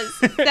it. Yes,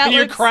 that and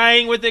you're looks-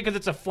 crying with it because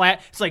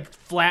it's like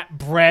flat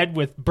bread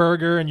with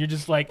burger, and you're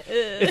just like,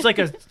 it's like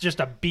just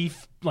a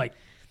beef like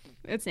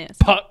It's nasty.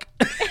 puck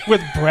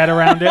with bread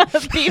around it.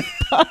 Beef.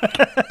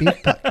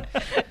 Beef puck.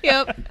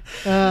 Yep.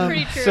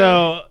 Pretty true.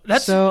 So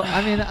that's So,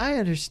 I mean, I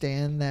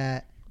understand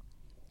that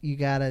you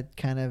got to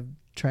kind of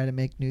try to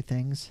make new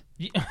things.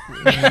 You know?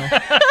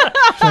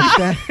 Like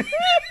that.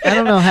 I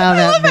don't know how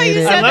that love how made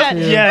you it said that.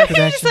 into Yeah. You're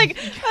production. just like,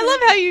 I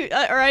love how you,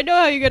 or I know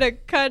how you're gonna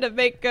kind of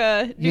make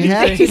new You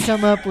have to things.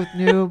 come up with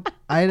new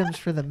items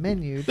for the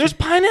menu. there's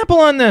pineapple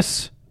on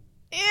this.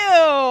 Ew,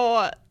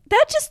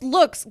 that just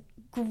looks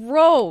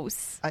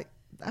gross.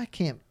 I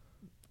can't.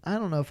 I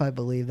don't know if I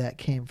believe that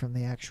came from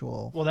the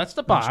actual. Well, that's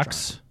the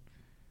box.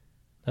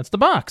 That's the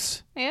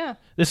box. Yeah.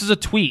 This is a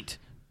tweet.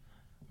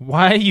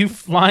 Why are you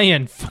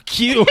flying? Fuck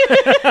you.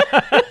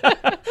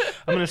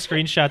 I'm going to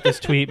screenshot this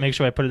tweet, make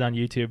sure I put it on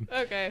YouTube.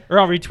 Okay. Or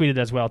I'll retweet it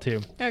as well,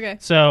 too. Okay.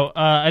 So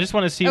I just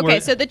want to see where... Okay,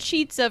 so the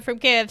chizza from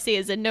KFC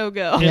is a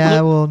no-go. Yeah, I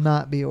look- will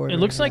not be ordering.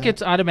 it looks like that.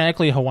 it's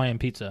automatically a Hawaiian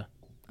pizza.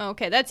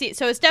 Okay, that's it.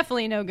 So it's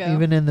definitely a no-go.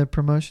 Even in the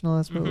promotional.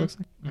 That's what it looks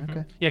like. Mm-hmm.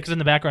 Okay. Yeah, because in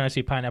the background I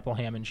see pineapple,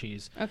 ham, and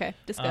cheese. Okay,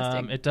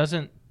 disgusting. It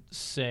doesn't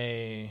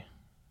say...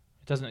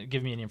 It doesn't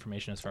give me any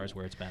information as far as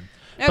where it's been.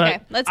 Okay,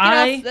 But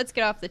let's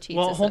get off the chizza.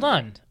 Well, hold then.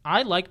 on.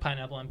 I like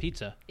pineapple on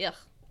pizza. Ugh.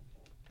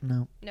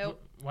 No.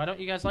 Nope. Why don't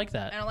you guys like I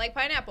that? don't like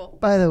pineapple.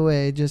 By the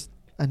way, just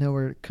I know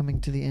we're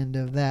coming to the end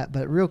of that,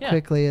 but real Yeah.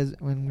 quickly, as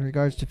in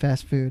regards to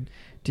fast food,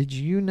 did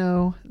you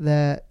know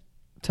that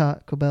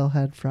Taco Bell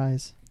had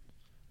fries?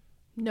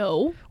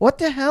 No. What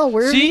the hell?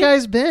 Where have See? you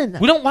guys been?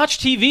 We don't watch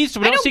TV, so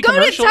we I don't don't see go to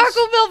commercials.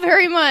 Taco Bell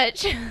very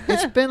much.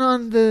 It's been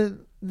on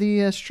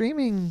the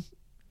streaming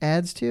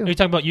ads too. Are you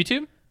talking about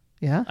YouTube?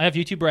 Yeah, I have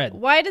YouTube Red.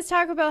 Why does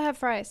Taco Bell have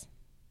fries?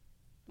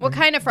 What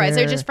kind of fries?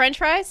 They're they're- just French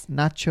fries?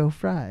 nacho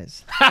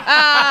fries.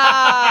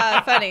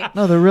 Ah, funny.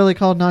 No, they're really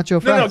called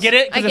nacho fries. No, get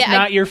it? I Because it's get-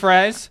 not your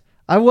fries.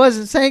 I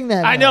wasn't saying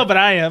that. I though. know, but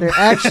I am. They're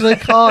actually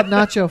called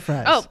nacho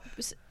fries.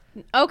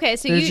 Oh, okay.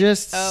 So they're you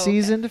just okay.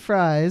 seasoned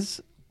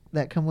fries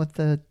that come with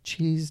the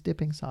cheese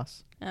dipping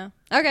sauce. Oh,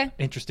 okay.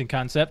 Interesting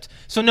concept.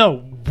 So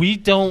no, we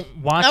don't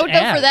watch I would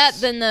ads. go for that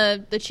than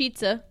the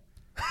chizza.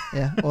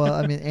 Yeah, well,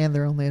 I mean, and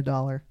they're only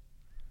 $1.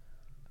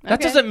 That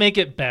Okay. doesn't make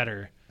it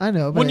better. I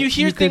know, but When you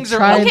hear could things are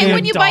try only Okay, them-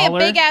 when you buy a $1,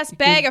 big ass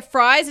bag of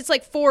fries, it's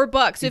like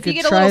 $4. So you if you could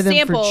get a try little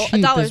them for sample,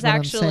 cheap $1 is is what I'm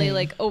actually saying.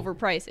 like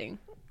overpricing.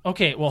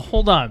 Okay, well,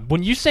 hold on.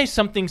 When you say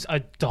something's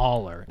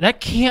 $1,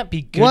 that can't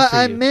be good What for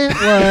I you. meant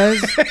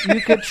was you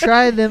could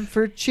try them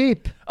for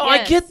cheap. Oh, I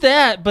Yes. get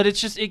that, but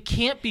it's just it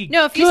can't be.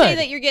 No, if you good. say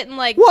that you're getting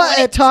like What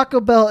at Taco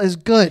Bell is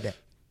good?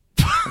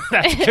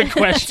 That's a good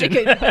question.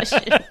 That's a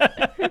good question.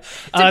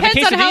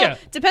 The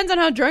Depends on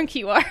how drunk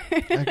you are.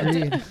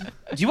 Agreed.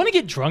 Do you want to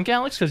get drunk,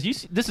 Alex? Because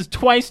this is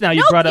twice now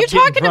you No, brought up you're getting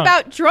talking drunk.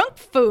 about drunk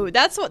food.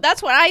 That's what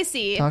I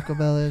see. Taco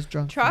Bell is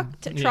drunk.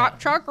 food.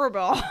 Taco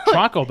Bell.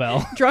 Taco Bell.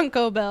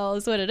 Drunko Bell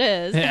is what it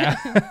is. Yeah.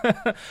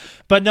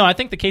 But no, I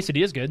think the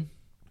quesadilla is good.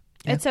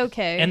 It's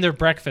okay. And their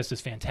breakfast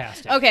is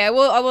fantastic. Okay, I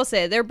will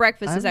say their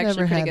breakfast I've is actually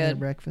never pretty had their good.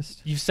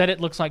 breakfast. You said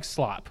it looks like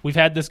slop. We've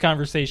had this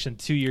conversation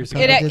 2 years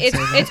ago. I did It's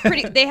say that. it's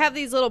pretty. They have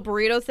these little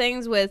burrito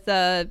things with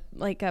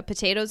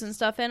potatoes and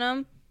stuff in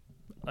them.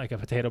 Like a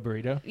potato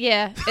burrito.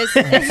 Yeah, it's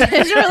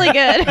really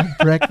good.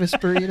 Breakfast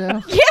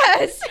burrito.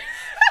 Yes.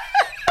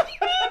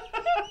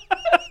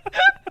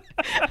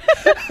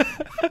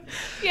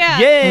 Yeah.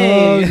 Yay!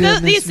 Oh, These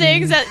goodness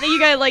things me. that you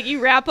got like you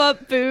wrap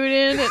up food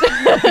in.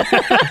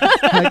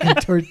 Like a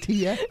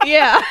tortilla.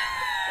 Yeah.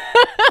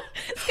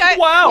 It's got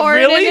Wow,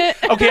 corn in really? it.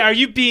 Okay, are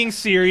you being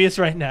serious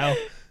right now?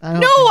 I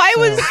don't No, think I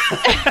so.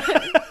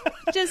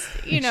 was just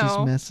She's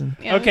messing.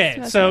 Yeah, I was Okay,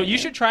 messing so with you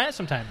should try it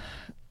sometime.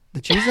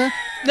 The chizza?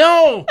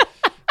 No!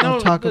 Oh,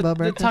 Taco the- Bell the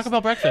breakfast? Taco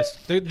Bell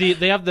breakfast.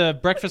 They have the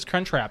breakfast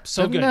crunch wrap.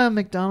 So Doesn't good.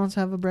 McDonald's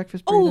have a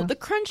breakfast burrito? Oh, the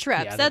crunch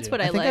wraps. Yeah, they That's do.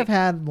 what I I think like. I've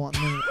had one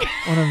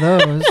of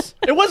those.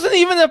 It wasn't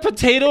even a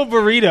potato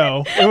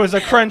burrito. It was a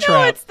crunch No,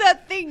 wrap. it's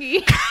that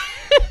thingy.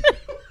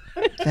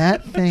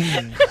 That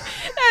thing.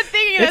 That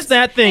thingy. It's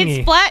that thingy.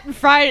 It's flat and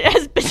fried. It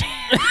has,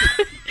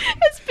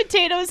 has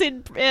potatoes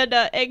and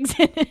eggs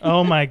in it.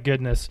 Oh my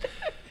goodness.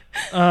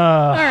 All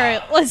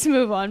right, let's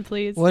move on,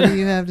 please. What do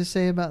you have to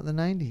say about the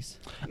 90s?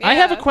 I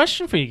have a Yeah.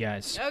 question for you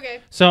guys. Okay.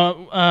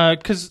 So,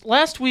 because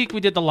last week we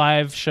did the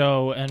live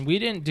show and we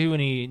didn't do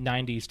any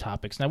 90s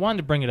topics, and I wanted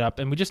to bring it up,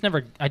 and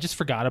I just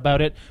forgot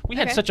about it. We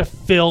had Okay. such a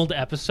filled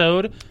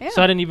episode, Yeah.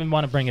 so I didn't even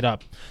want to bring it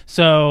up.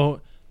 So,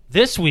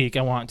 this week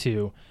I want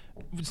to.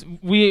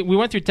 We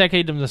went through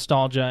Decade of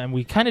Nostalgia, and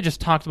we kind of just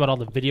talked about all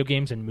the video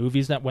games and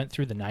movies that went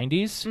through the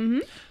 90s. Mm-hmm.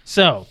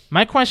 So,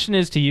 my question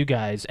is to you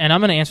guys, and I'm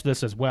going to answer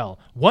this as well.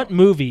 What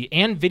movie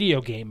and video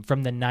game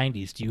from the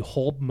 90s do you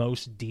hold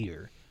most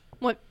dear?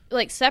 What,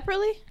 like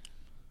separately?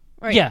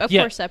 Right, Yeah, of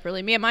yeah. course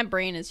separately. Me and my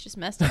brain is just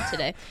messed up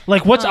today.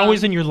 Like, what's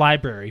always in your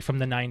library from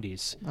the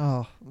 90s?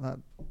 Oh,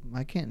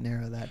 I can't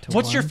narrow that to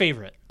What's your one.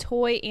 favorite?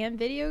 Toy and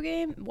video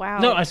game? Wow.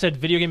 No, I said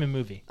video game and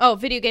movie. Oh,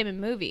 video game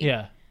and movie.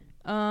 Yeah.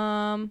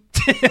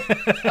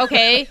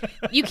 Okay,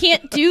 you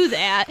can't do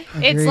that.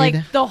 It's Agreed.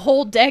 like the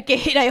whole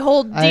decade I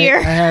hold I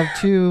dear. have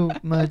too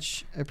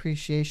much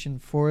appreciation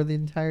for the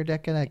entire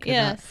decade.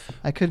 Yes.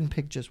 I couldn't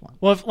pick just one.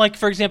 Well,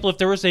 for example, if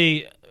there was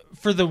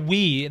for the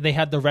Wii, they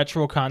had the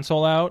retro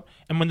console out,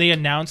 and when they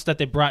announced that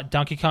they brought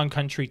Donkey Kong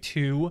Country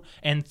 2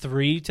 and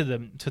 3 to the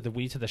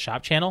Wii to the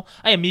shop channel,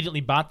 I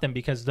immediately bought them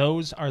because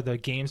those are the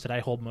games that I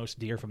hold most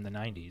dear from the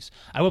 90s.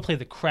 I would play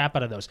the crap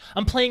out of those.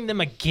 I'm playing them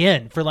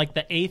again for like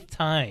the 8th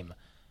time.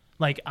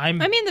 Like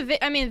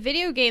the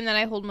video game that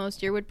I hold most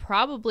dear would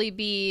probably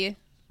be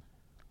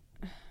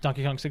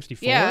Donkey Kong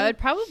 64. Yeah, it'd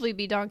probably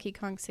be Donkey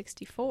Kong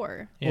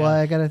 64 Yeah. Well,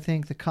 I gotta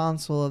think the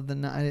console of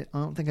I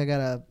don't think I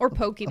got or a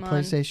Pokemon.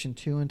 PlayStation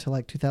 2 until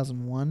like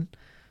 2001.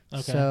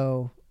 Okay.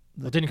 So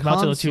Well, it didn't come out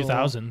till console-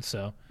 2000,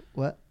 so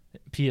What?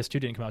 PS2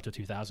 didn't come out till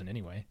 2000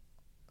 anyway.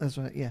 That's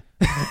what. Yeah.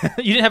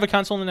 You didn't have a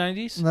console in the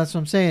 90s? That's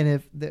what I'm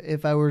saying.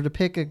 If I were to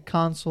pick a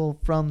console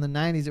from the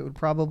 90s, it would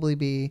probably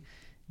be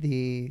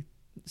the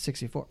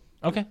 64.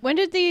 Okay. When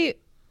did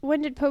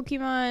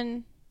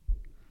Pokemon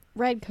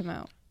Red come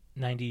out?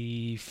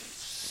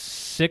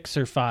 96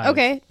 or 5.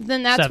 Okay,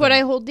 then that's 7. what I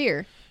hold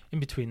dear. In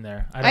between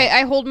there.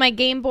 I hold my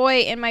Game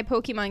Boy and my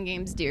Pokemon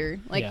games dear.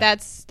 Like Yeah.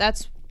 that's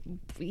that.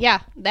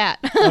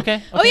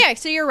 Okay. Oh yeah,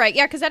 so you're right.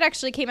 Yeah, because that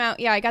actually came out.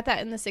 Yeah, I got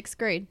that in the 6th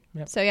grade.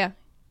 Yep. So yeah.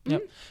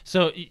 Yep.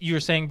 So you were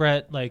saying,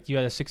 Brett, like you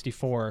had a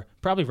 64,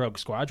 probably Rogue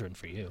Squadron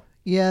for you.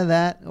 Yeah,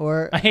 that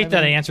or I hate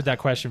that I answered that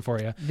question for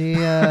you.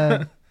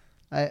 The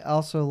I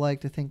also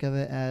like to think of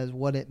it as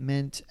what it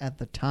meant at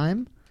the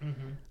time.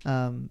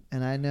 Mm-hmm.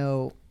 And I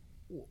know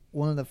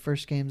one of the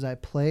first games I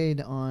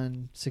played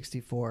on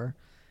 64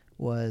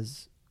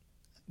 was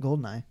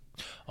GoldenEye.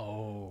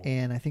 Oh.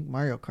 And I think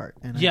Mario Kart.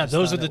 And Yeah, I just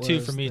those thought are the it two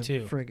was for me, the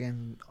too.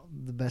 Friggin'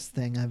 the best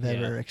thing I've Yeah.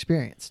 ever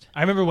experienced.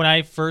 I remember when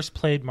I first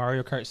played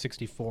Mario Kart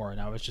 64, and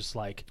I was just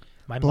like,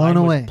 my Blown mind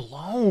away. was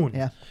blown.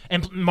 Yeah.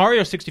 And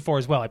Mario 64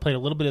 as well. I played a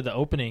little bit of the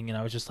opening, and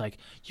I was just like,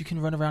 you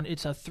can run around.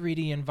 It's a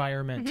 3D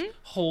environment. Mm-hmm.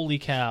 Holy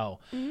cow.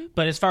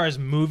 But as far as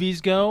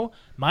movies go,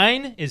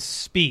 mine is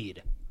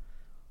Speed.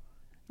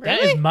 That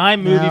Really? is my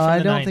movie No, from the I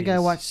don't 90s. think I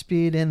watched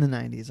Speed in the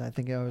 90s. I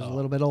think I was Oh. a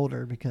little bit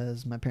older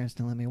because my parents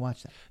didn't let me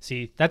watch that.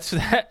 See, that's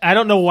I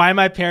don't know why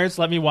my parents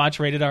let me watch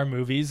rated R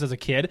movies as a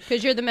kid.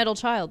 Because you're the middle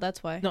child.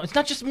 That's why. No, it's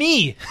not just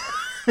me.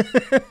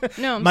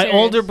 No, I'm My serious.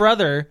 older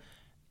brother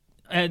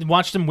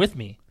watched them with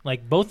me.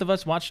 Like both of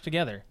us watched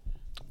together.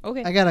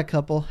 Okay. I got a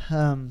couple.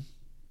 I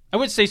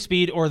would say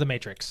Speed or The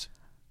Matrix.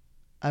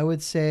 I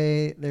would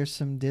say there's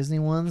some Disney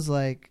ones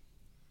like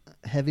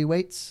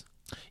Heavyweights,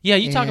 Yeah,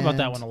 you talk about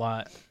that And- one a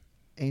lot.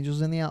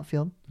 Angels in the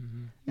Outfield,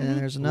 and then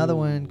there's another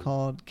one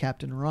called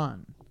Captain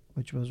Ron,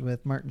 which was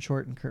with Martin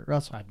Short and Kurt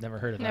Russell. I've never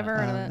heard of Never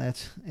that. heard of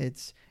it.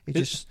 It's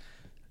just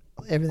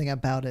everything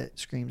about it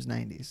screams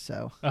 90s.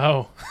 So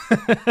Oh.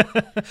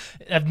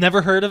 I've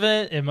never heard of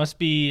it. It must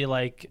be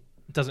like,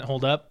 it doesn't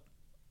hold up.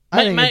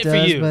 I think Might it for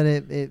does, you. but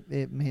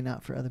it may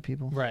not for other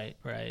people. Right.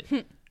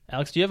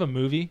 Alex, do you have a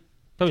movie?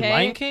 Probably Okay.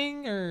 Lion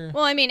King or?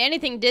 Well, I mean,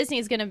 anything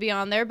Disney's going to be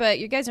on there, but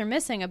you guys are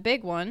missing a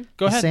big one.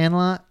 Go The ahead.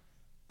 Sandlot,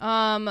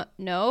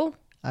 No.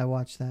 I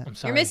watched that. I'm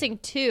sorry. You're missing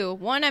two.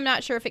 One, I'm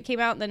not sure if it came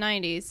out in the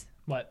 90s.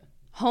 What?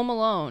 Home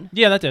Alone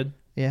Yeah, that did.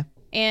 Yeah,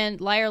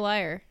 and Liar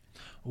Liar.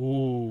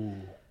 Ooh.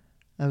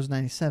 that was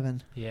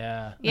 97.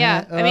 Yeah.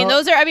 Yeah. I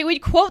mean, we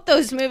quote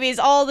those movies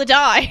all the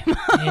time.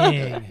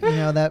 Dang. You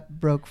know, that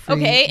broke free.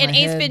 Okay. my And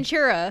Ace head.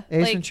 Ventura.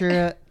 Ace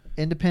Ventura,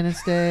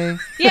 Independence Day,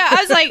 Yeah.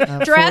 I was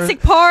like, Jurassic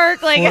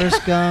Park. Like,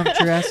 Forrest Gump,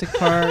 Jurassic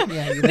Park.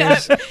 Yeah,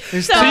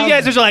 there's So you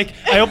guys are like,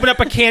 I opened up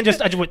a can, I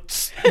just went,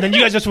 tss, and then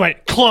you guys just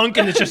went clunk,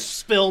 and it just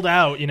spilled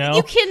out. You know.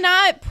 you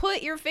cannot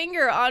put your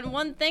finger on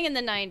one thing in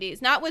the 90s.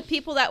 Not with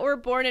people that were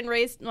born and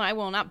raised.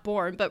 Well, not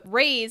born, but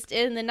raised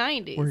in the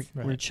 90s.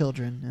 we're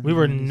children. in We the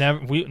were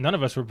 90s. none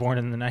of us were born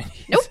in the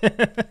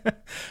 90s.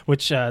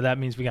 Which that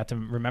means we got to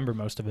remember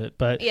most of it.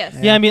 But Yes.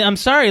 yeah, I mean, I'm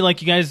sorry,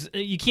 like you guys,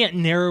 you can't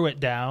narrow it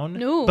down.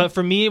 No. But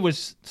for me, it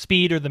was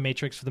Speed or The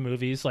Matrix for the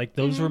movies. Like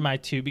those were my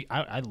two.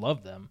 I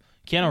love them.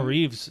 Keanu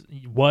Reeves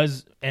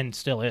was and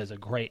still is a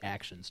great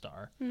action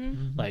star.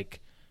 Like,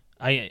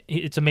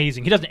 it's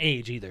amazing. He doesn't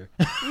age either.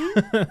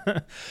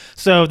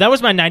 So that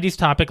was my 90s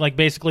topic. Like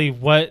basically,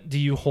 what do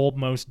you hold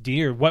most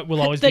dear? What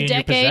will always The be in your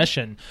decade.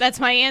 possession? That's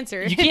my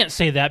answer. You can't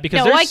say that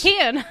because No, I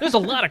can. There's a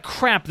lot of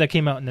crap that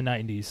came out in the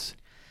 90s.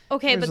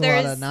 Okay, There's but a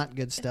lot there's of not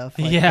good stuff.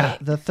 Like Yeah.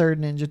 the third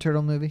Ninja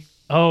Turtle movie.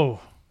 Ugh.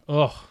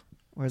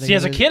 Where they See,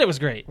 as go a to- kid, it was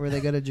great. where they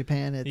go to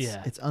Japan,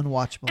 it's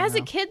unwatchable. as a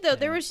now. kid though,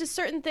 there was just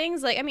certain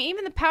things like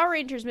even the Power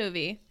Rangers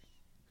movie.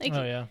 Like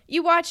Oh, yeah.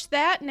 you watch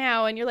that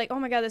now and you're like, oh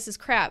my god, this is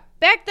crap.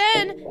 Back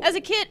then, as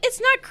a kid,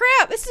 it's not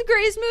crap. This is the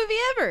greatest movie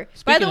ever.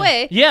 By the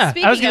way, yeah, I was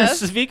speaking going to of,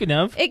 speaking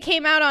of. it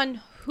came out on Yeah,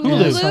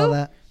 Hulu. I saw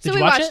that. So Did we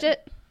you watch watched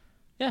it.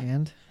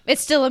 And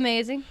It's still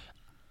amazing.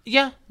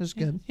 Yeah, it was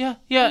good. yeah.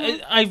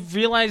 I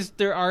realized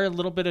there are a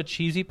little bit of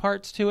cheesy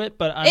parts to it,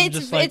 but I'm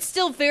just like, It's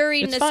still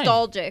very it's fine.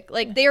 nostalgic.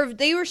 Like they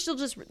were still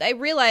just. I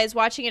realized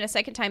watching it a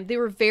second time, they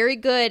were very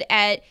good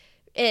at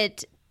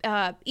it.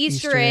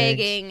 Easter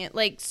egging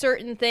like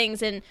certain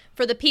things, and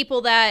for the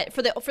people that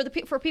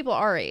for people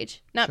our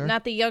age,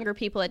 not the younger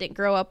people that didn't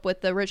grow up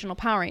with the original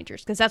Power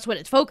Rangers, because that's what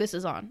it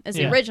focuses on is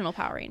the original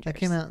Power Rangers. That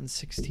came out in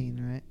 16,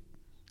 right?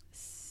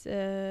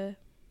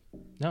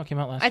 no, it came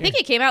out last year. I think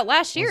it came out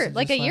last year, it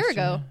like a just year last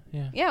ago.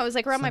 Yeah. Yeah, it was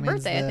like around So my that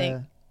means birthday, I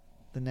think.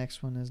 The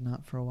next one is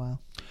not for a while.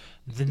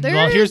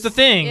 Well, here's the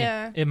thing.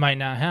 yeah. It might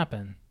not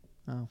happen.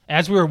 Oh.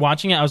 As we were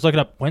watching it, I was looking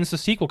up, when's the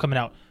sequel coming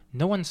out?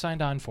 No one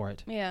signed on for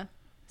it. Yeah.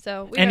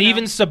 So we And don't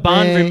even know.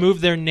 Saban They-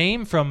 removed their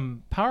name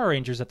from Power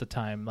Rangers at the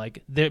time.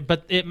 Like,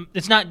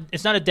 it's not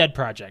a dead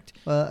project.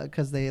 Well,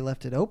 because they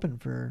left it open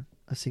for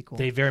a sequel.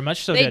 They very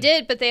much so they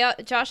did. did,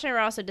 but Josh and I were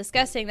also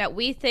discussing that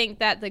we think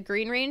that the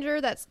Green Ranger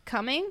that's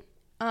coming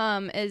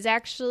is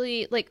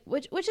actually like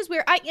which is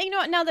weird.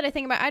 Now that I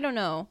think about it, I don't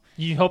know.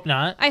 You hope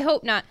not. I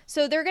hope not.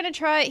 So they're gonna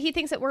try. He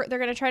thinks that they're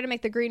gonna try to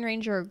make the Green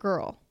Ranger a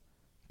girl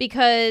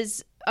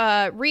because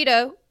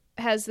Rita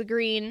has the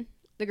green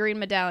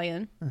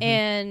medallion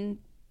and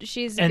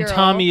she's a And girl.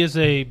 Tommy is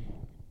a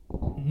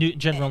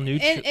general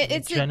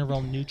it's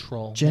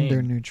neutral.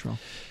 Gender name. neutral.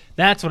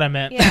 That's what I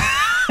meant. Yeah.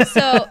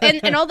 So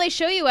and all they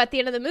show you at the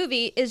end of the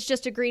movie is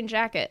just a green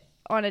jacket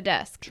on a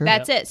desk. Sure.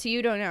 That's it. So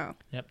you don't know.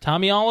 Yep.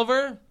 Tommy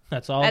Oliver.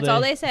 That's all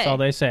they say. That's all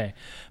they say.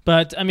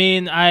 But I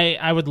mean,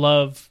 I would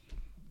love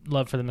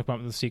for them to come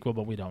up with a sequel,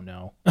 but we don't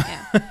know.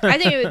 Yeah. I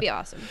think it would be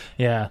awesome.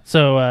 Yeah.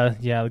 So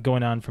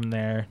going on from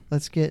there.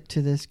 Let's get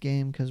to this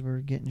game because we're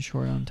getting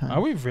short on time.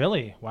 Are we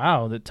really?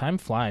 Wow, the time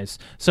flies.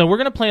 So we're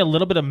gonna play a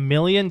little bit of $1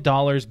 Million,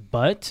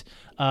 but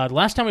the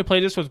last time we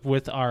played this was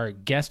with our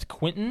guest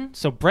Quentin.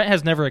 So Brett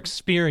has never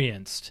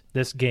experienced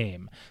this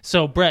game.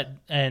 So Brett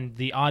and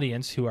the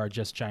audience who are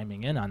just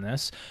chiming in on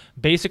this,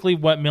 basically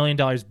what $1 Million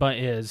But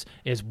is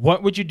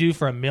what would you do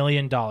for $1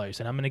 million?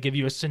 And I'm gonna give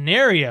you a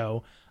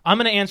scenario. I'm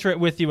gonna answer it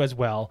with you as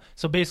well.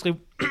 So basically,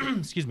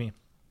 excuse me,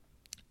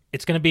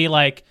 it's gonna be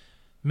like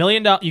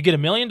you get $1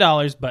 million,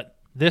 but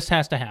this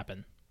has to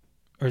happen,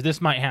 or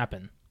this might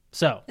happen.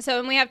 So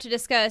And we have to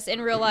discuss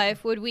in real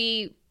life, would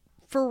we,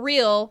 for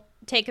real,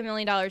 take $1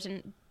 million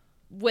and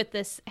with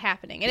this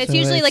happening? And it's So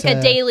usually it's like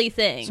a daily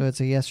thing. So it's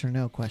a yes or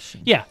no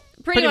question. yeah,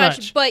 pretty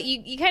much. But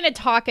you kind of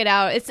talk it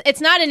out. It's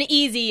not an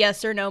easy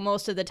yes or no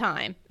most of the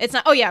time. It's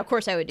not, oh yeah, of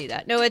course I would do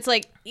that. No, it's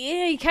like,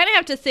 yeah, you kind of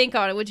have to think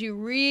on it. Would you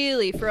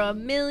really for $1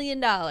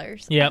 million?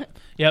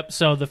 Yep.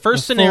 So the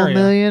first A scenario,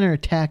 full million or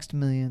taxed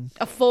million?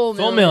 A full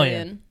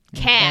million.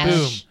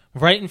 Cash.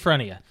 boom, right in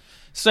front of you.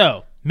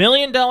 So $1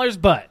 million,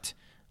 but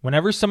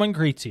whenever someone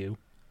greets you,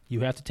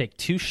 you have to take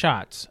 2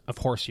 shots of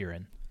horse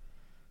urine.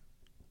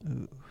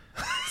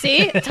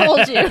 See?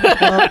 Told you.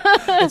 Well,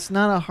 it's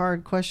not a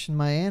hard question.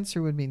 My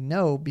answer would be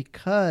no,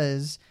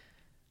 because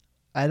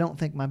I don't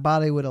think my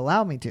body would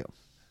allow me to.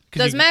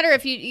 Doesn't matter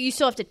if you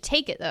still have to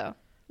take it, though.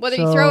 Whether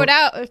you So- throw it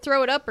out or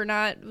throw it up or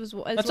not is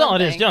That's one all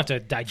it is. thing. You don't have to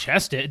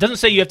digest it. It doesn't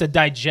say you have to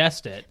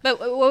digest it. But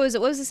what was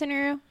it? What was the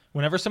scenario?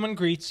 Whenever someone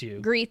greets you.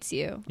 Greets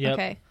you. Yep.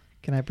 Okay.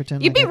 Can I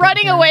pretend? You'd like be I can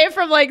running hear? away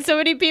from like so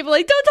many people.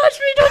 Like, don't touch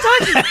me! Don't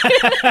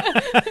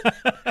touch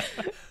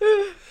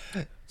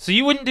me! So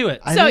you wouldn't do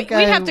it. I So think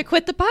we'd have to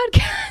quit the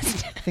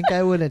podcast. I think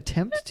I would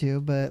attempt to,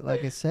 but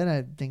like I said,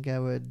 I think I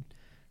would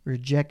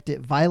reject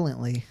it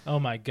violently. Oh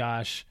my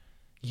gosh.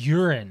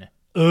 Urine.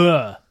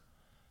 Ugh.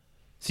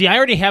 See, I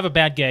already have a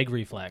bad gag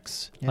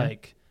reflex. Yeah.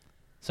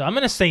 So I'm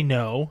going to say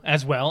no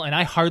as well, and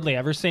I hardly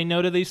ever say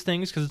no to these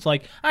things because it's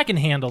like, I can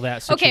handle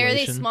that situation. Okay, are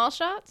these small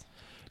shots?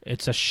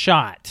 It's a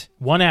shot.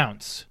 1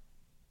 ounce.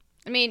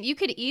 I mean, you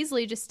could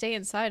easily just stay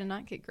inside and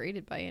not get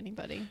greeted by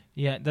anybody.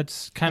 Yeah,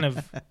 that's kind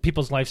of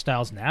people's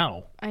lifestyles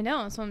now. I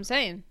know, that's what I'm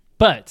saying.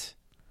 But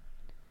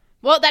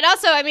Well, that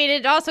also, I mean,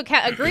 it also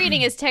a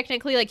greeting is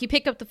technically like you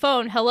pick up the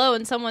phone, hello,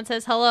 and someone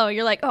says hello, and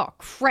you're like, oh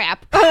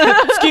crap.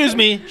 excuse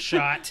me,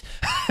 shot.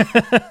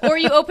 Or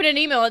you open an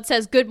email, it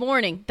says good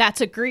morning.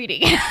 That's a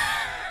greeting.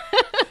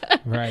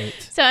 Right.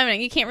 So I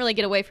mean, you can't really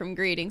get away from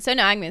greeting. So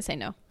no, I'm going to say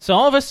no. So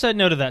all of us said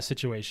no to that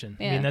situation.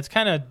 I Yeah. mean, that's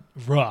kind of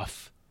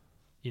rough,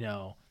 you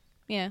know.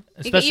 Yeah,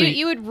 Especially-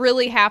 you would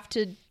really have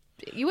to.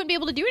 You wouldn't be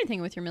able to do anything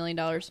with your $1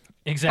 million.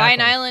 Exactly. Buy an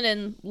island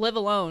and live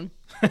alone.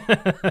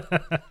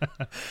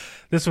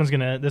 This one's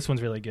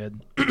really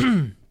good.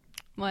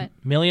 What? $1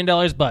 million,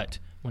 but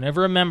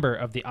whenever a member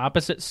of the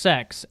opposite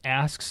sex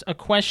asks a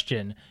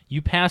question,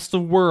 you pass the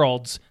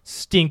world's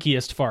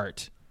stinkiest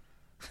fart.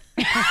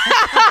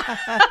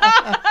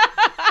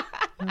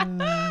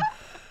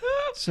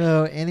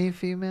 So any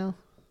female?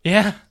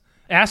 Yeah.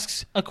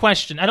 Asks a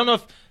question. I don't know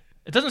if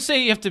it doesn't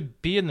say you have to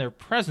be in their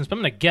presence, but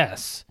I'm going to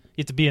guess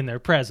you have to be in their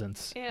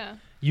presence. Yeah.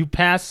 You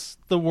pass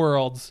the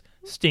world's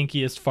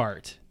stinkiest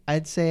fart.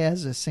 I'd say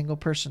as a single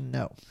person,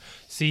 no.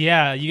 See,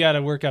 yeah, you got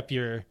to work up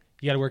your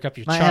Might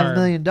charm. have $1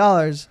 million,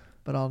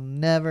 but I'll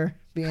never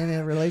be in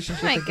a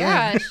relationship Oh my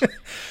again. gosh.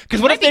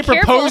 Because what if they be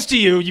careful. propose to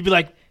you? You'd be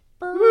like,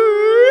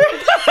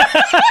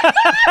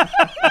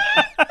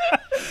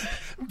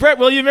 Brett,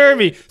 will you marry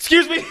me?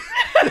 Excuse me.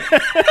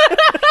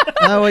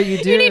 What you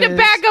do You need to is-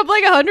 back up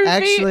like 100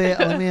 Actually, feet.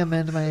 let me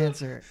amend my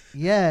answer.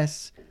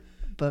 Yes,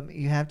 but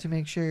you have to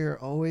make sure you're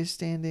always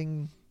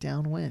standing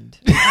downwind.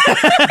 Move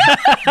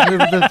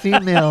the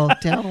female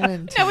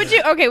downwind. Now, would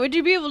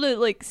you be able to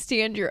like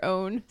stand your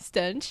own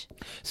stench?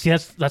 See,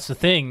 that's the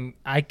thing.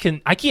 I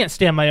can't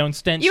stand my own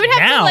stench. You would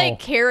have now. to like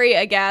carry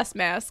a gas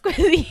mask with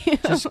you.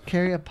 Just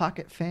carry a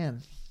pocket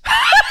fan.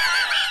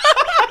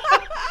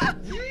 I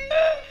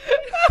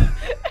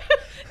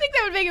think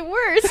that would make it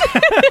worse.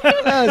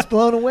 No, it's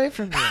blown away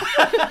from you.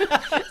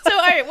 So,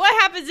 all right, what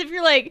happens if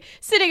you're like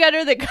sitting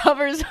under the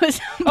covers with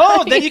somebody?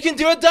 Oh, then you can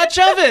do a Dutch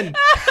oven.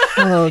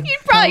 Oh, You'd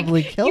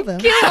probably kill them.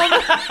 Kill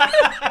them.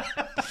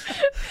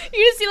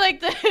 You just see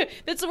like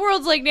that's the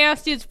world's like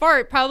nastiest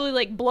fart. Probably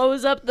like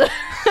blows up the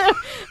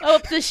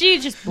up the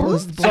sheets. Just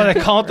Blows the That's why they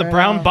blanket call it the right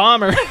brown off.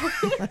 bomber.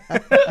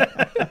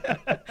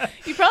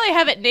 you probably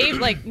have it named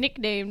like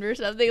nicknamed or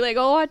something. Like,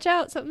 oh, watch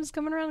out, something's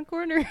coming around the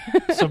corner.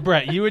 So,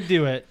 Brett, you would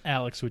do it.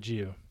 Alex, would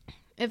you?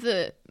 If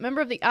the member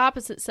of the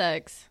opposite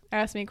sex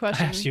asked me a I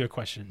question, ask you a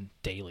question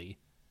daily.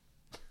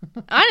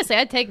 honestly,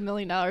 I'd take $1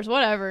 million.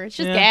 Whatever, it's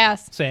just Yeah,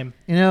 gas. Same.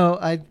 You know,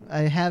 I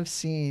have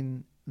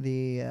seen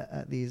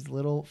these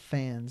little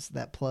fans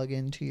that plug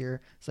into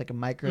your. It's like a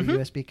micro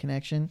USB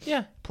connection.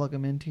 Yeah. Plug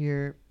them into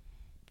your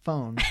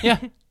phone. Yeah.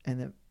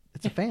 And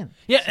it's a fan.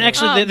 Yeah, So and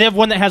actually, they have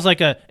one that has like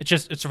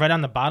it's right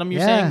on the bottom.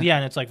 You're Yeah. saying, yeah,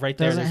 and it's like right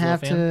there. doesn't there's a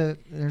have little fan.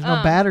 to. There's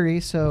no battery,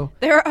 so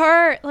There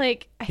are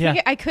like I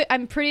think Yeah.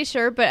 I'm pretty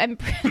sure, but I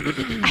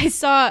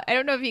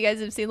don't know if you guys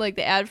have seen like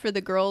the ad for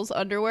the girls'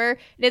 underwear.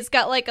 And it's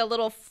got like a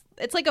little.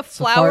 It's like a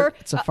flower.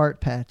 It's a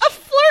fart patch.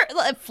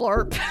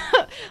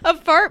 A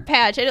fart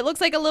patch, and it looks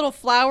like a little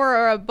flower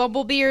or a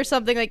bumblebee or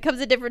something. Like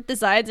comes in different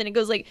designs, and it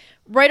goes like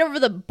right over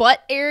the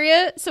butt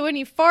area. So when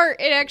you fart,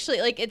 it actually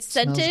like it's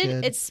Smells scented.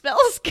 good. It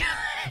smells good.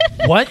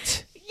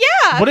 What?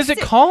 Yeah. What is it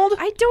called?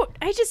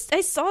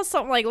 I saw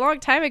something like a long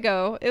time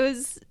ago. It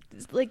was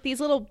like these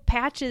little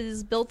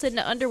patches built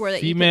into underwear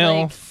that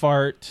Female you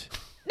fart.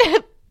 could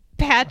like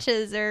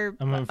patches or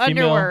I'm a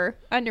female-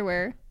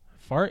 underwear.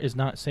 Fart is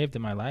not saved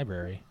in my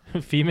library.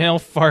 Female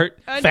fart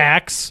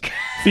facts.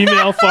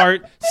 Female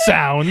fart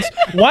sounds.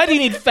 Why do you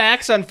need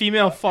facts on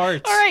female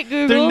farts? All right,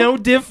 Google. They're no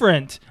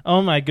different.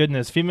 Oh my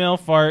goodness. Female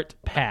fart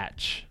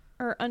patch.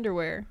 Or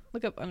underwear.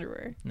 Look up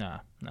underwear. Nah,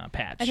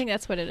 patch. I think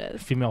that's what it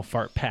is. Female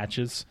fart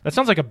patches. That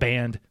sounds like a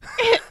band.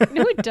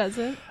 No, it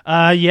doesn't.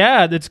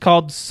 Yeah, it's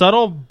called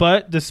subtle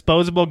butt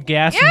disposable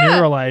gas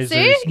neutralizers.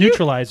 See?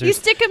 Neutralizers. You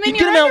stick 'em in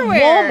you your get them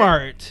underwear. at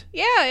Walmart.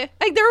 Yeah,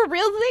 like they're a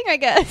real thing, I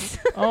guess.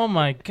 Oh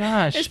my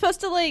gosh. They're supposed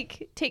to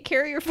like take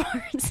care of your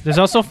farts. There's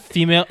also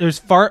there's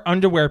fart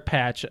underwear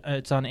patch.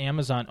 It's on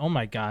Amazon. Oh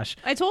my gosh.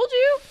 I told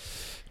you.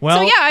 Well,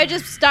 So yeah, I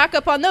just stock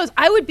up on those.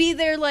 I would be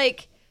there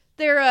like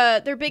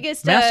their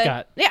biggest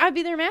mascot. Yeah, I'd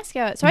be their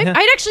mascot. So I'd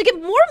actually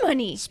get more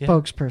money.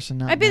 Spokesperson,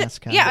 not I'd be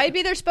mascot. I'd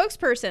be their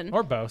spokesperson.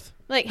 Or both.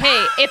 Like,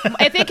 hey,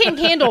 if it can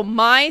handle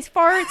my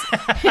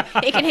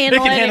farts, it can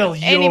handle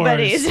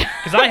anybody's.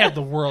 Because I have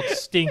the world's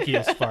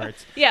stinkiest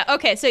farts. Yeah,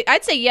 okay, so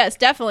I'd say yes,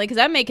 definitely, because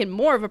I'm making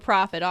more of a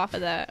profit off of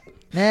that.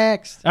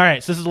 Next. All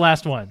right, so this is the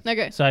last one.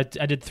 Okay. So I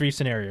did 3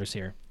 scenarios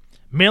here.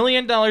 $1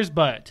 million,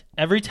 but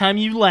every time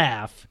you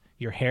laugh,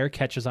 your hair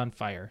catches on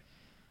fire.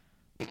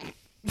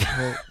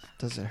 Well,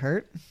 does it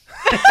hurt?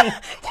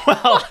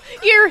 Well,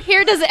 Your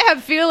hair doesn't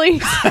have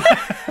feelings.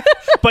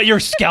 but your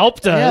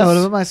scalp does. Yeah, what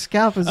about my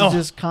scalp? Is Oh, it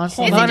just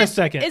constantly? hold on a just,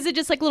 second. Is it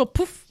just like a little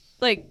poof,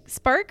 like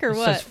spark or It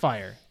what? says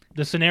fire.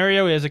 The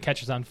scenario is it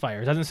catches on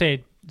fire. It doesn't say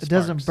It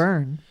doesn't sparks.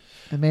 burn.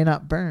 It may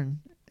not burn.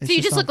 It's So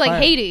you just on look like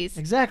fire. Hades.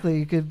 Exactly.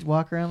 You could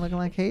walk around looking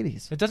like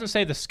Hades. It doesn't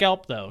say the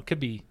scalp, though. It could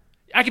be...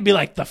 I could be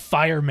like the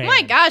fireman. Oh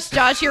my gosh,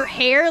 Josh, your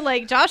hair,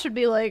 like Josh would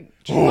be like,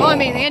 well, I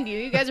mean, and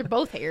you guys are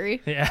both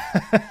hairy. Yeah.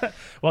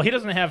 Well, he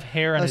doesn't have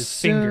hair on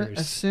his fingers.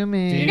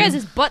 Assuming You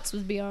guys' butts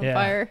would be on Yeah.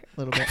 fire. a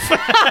little bit.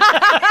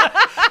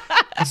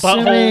 Buttholes.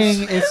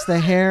 Assuming it's the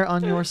hair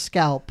on your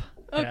scalp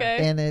Okay.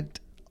 and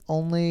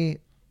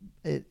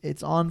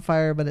it's on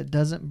fire but it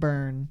doesn't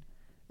burn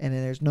and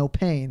there's no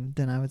pain,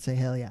 then I would say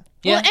hell yeah.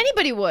 Well,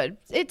 anybody would.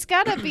 It's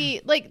gotta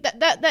be like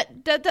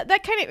that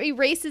kind of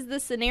erases the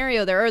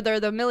scenario there, or the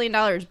 $1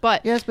 million.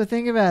 But Yes, but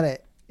think about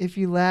it. If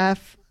you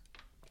laugh,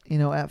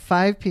 at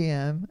 5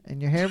 p.m.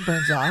 and your hair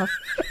burns off,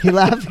 you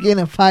laugh again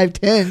at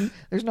 5:10.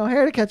 There's no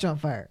hair to catch on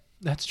fire,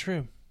 That's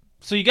true.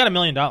 So you got $1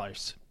 million.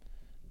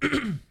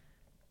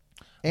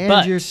 and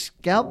But- your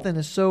scalp then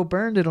is so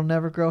burned it'll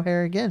never grow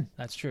hair again.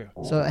 That's true.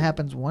 So it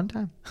happens one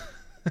time.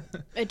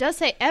 it does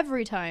say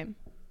every time,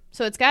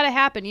 so it's got to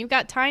happen. You've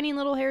got tiny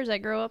little hairs that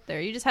grow up there.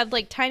 You just have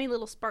like tiny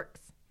little sparks.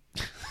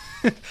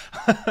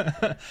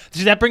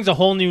 See, that brings a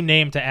whole new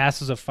name to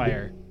Asses of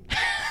Fire.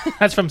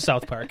 That's from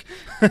South Park.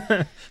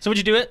 So would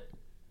you do it?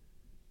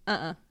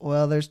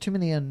 Well, there's too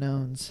many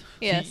unknowns.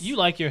 Yes. See, you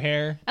like your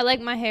hair. I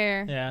like my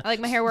hair. Yeah. I like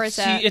my hair where it's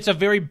See, at. it's a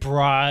very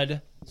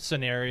broad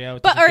scenario.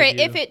 It But doesn't all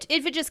give right, you-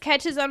 if it just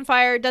catches on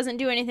fire, doesn't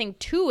do anything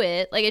to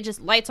it, like it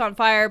just lights on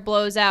fire,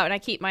 blows out, and I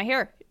keep my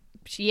hair.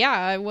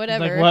 Yeah,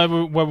 whatever.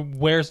 Like,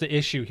 where's the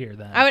issue here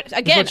then? I would Is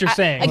again. what you're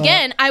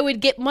saying. I would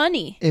get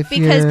money If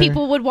because you're-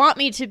 people would want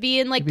me to be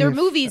in like It'd be their a f-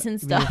 movies and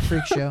it'd be a stuff.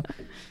 freak show.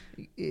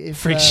 If,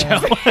 Freak show.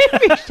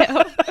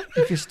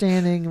 If you're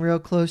standing real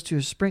close to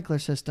a sprinkler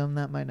system,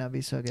 that might not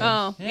be so good.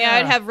 Oh yeah, Yeah.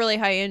 I'd have really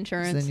high 'Cause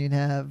insurance. then you'd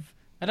have,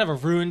 I'd have a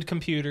ruined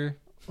computer.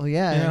 well,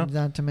 yeah, Yeah. and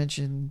not to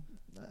mention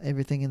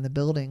everything in the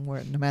building,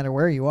 where no matter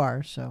where you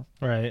are. So,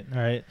 Right.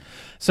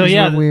 So these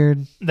yeah, were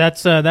weird.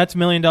 that's $1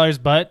 million,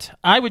 but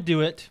I would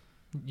do it.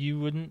 You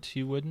wouldn't.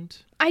 You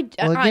wouldn't. I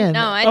again-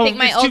 no, I think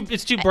my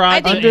it's too broad.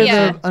 I think- Under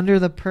yeah. under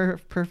the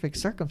perfect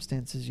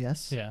circumstances,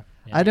 yes. Yeah.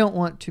 I don't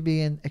want to be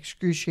in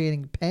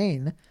excruciating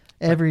pain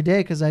every day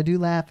because I do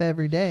laugh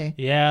every day.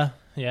 Yeah.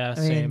 I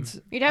Same. mean,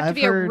 you'd have to I've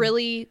be heard- a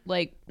really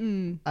like.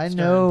 I stern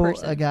know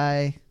person. a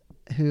guy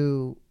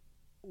who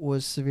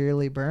was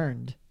severely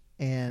burned,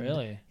 and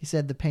Really? he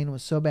said the pain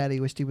was so bad he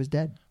wished he was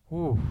dead.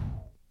 Ooh.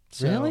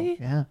 So, Really?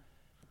 Yeah.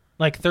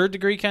 Like 3rd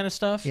degree kind of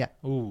stuff. Yeah.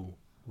 Ooh.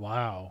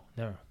 Wow.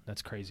 No,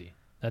 that's crazy.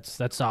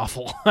 That's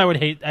awful. I would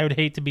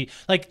hate to be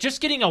like,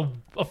 just getting a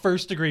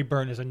 1st degree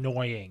burn is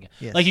annoying.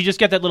 Yes. Like you just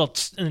get that little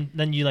and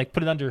then you like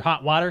put it under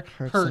hot water.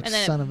 Hurts Hurts. like And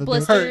then Son it of a bitch.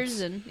 blisters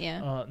Hurts. and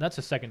yeah. That's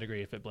a 2nd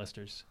degree if it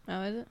blisters.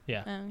 Oh, is it?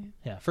 Yeah. Oh.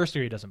 Yeah. 1st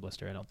degree doesn't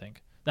blister. I don't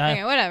think.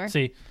 Okay, whatever.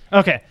 See.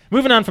 Okay.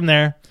 Moving on from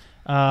there.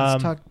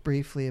 Let's talk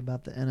briefly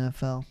about the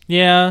NFL.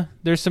 Yeah,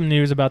 there's some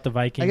news about the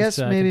Vikings. I guess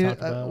I maybe, can talk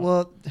about.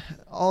 well,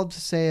 all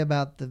to say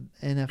about the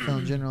NFL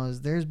in general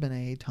is there's been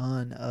a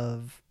ton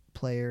of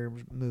players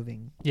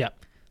moving. Yeah.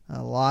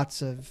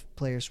 Lots of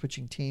players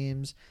switching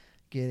teams,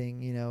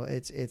 getting,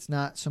 it's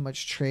not so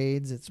much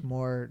trades, it's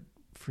more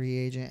free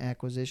agent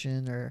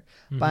acquisition or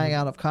buying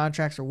out of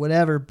contracts or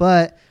whatever.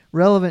 But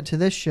relevant to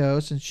this show,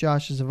 since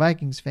Josh is a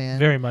Vikings fan,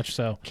 Very much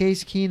so.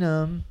 Case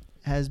Keenum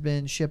has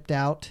been shipped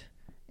out,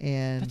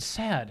 and That's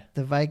sad.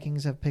 the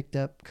Vikings have picked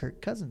up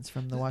Kirk Cousins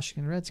from the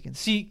Washington Redskins.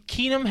 See,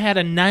 Keenum had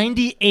a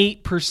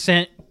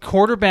 98%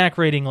 quarterback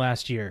rating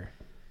last year.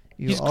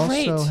 You He's also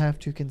great. have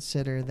to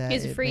consider that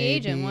He's a it free may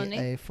agent, be wasn't he?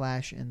 a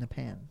flash in the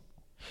pan.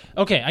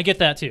 Okay, I get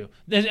that too.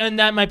 And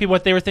that might be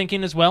what they were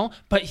thinking as well.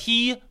 But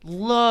he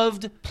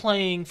loved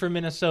playing for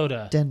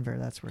Minnesota. Denver,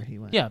 that's where he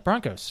went. Yeah,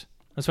 Broncos.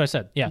 That's what I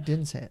said. Yeah, You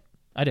didn't say it.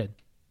 I did.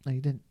 No,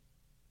 you didn't.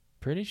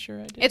 Pretty sure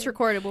I did. It's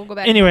recorded. We'll go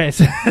back. Anyways,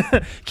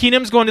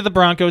 Keenum's going to the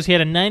Broncos. He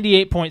had a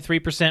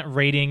 98.3%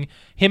 rating.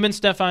 Him and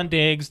Stephon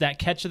Diggs, that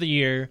catch of the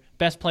year,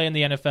 best play in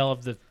the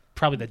NFL of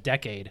probably the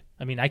decade.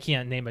 I mean, I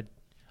can't name a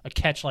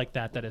catch like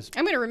that is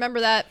I'm going to remember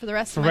that for the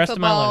rest for of the my rest of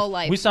my football life.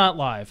 life. We saw it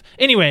live.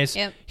 Anyways,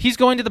 Yep. he's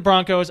going to the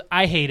Broncos.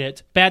 I hate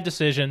it. Bad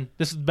decision.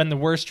 This has been the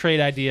worst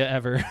trade idea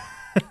ever.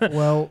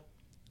 Well,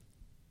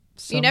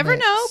 You never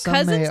know. Some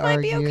Cousins may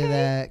might be argue okay.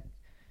 that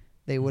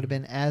they would have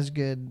been as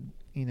good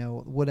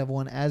would have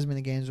won as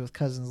many games with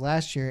Cousins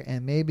last year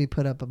and maybe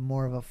put up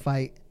more of a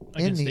fight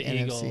Against in the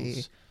Eagles.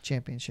 NFC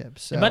Championship.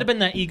 So It might have been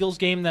that Eagles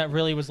game that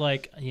really was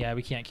like, yeah,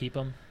 we can't keep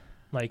him.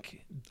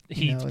 Like,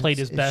 he played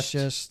his best.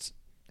 It's just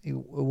it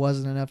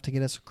wasn't enough to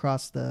get us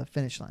across the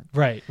finish line.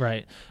 Right.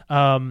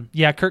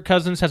 Kirk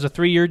Cousins has a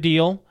 3-year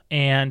deal,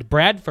 and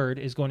Bradford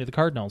is going to the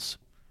Cardinals.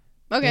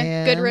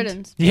 Okay, good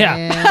riddance.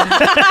 Yeah.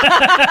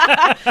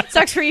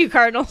 Sucks for you,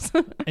 Cardinals.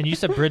 And you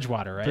said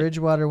Bridgewater, right?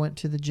 Bridgewater went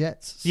to the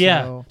Jets.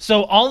 Yeah.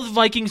 So all the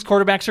Vikings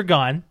quarterbacks are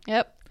gone.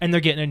 Yep. And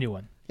they're getting a new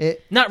one.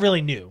 Not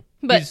really new.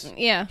 But,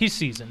 he's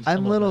seasoned.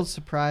 I'm a little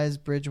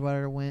surprised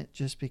Bridgewater went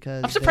just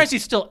because... I'm surprised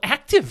he's still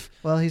active.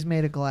 Well, he's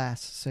made of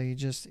glass, so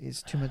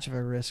he's too much of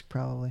a risk,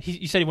 probably.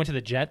 You said he went to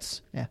the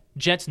Jets? Yeah.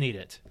 Jets need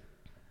it.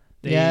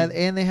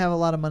 And they have a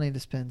lot of money to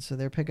spend, so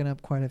they're picking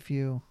up quite a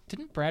few.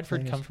 Didn't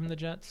Bradford come from the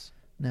Jets?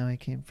 No, he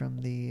came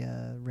from the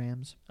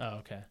Rams. Oh,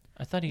 okay.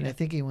 I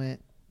think he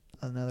went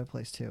another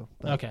place, too.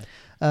 But, okay.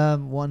 A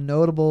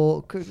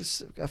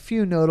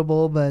few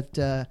notable, but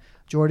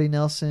Jordy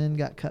Nelson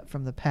got cut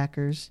from the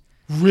Packers.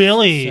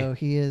 Really? So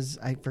he is,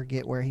 I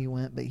forget where he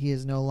went, but he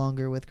is no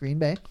longer with Green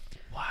Bay.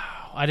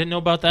 Wow. I didn't know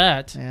about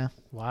that. Yeah.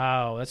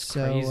 Wow, that's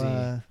crazy.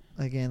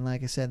 Again,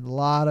 like I said, a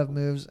lot of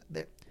moves.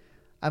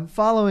 I'm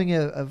following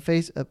a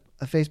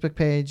Facebook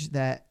page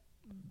that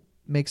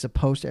makes a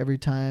post every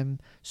time,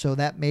 so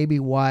that may be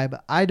why,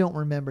 but I don't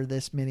remember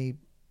this many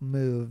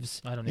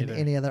moves in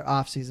any other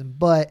offseason,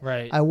 but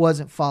I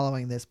wasn't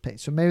following this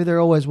page. So maybe there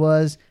always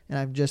was, and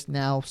I'm just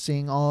now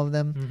seeing all of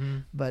them. Mm-hmm.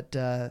 But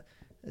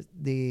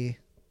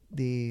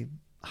the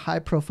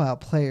high-profile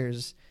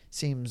players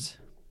seems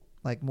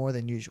like more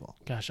than usual.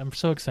 Gosh, I'm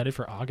so excited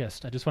for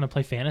August. I just want to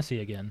play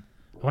fantasy again.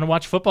 I want to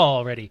watch football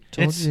already.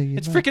 It's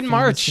freaking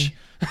March.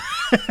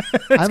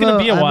 It's going to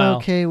be a while.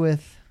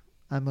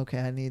 I'm okay.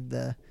 I need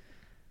the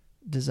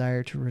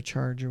desire to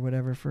recharge or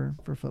whatever for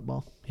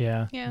football.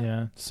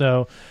 Yeah.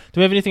 So, do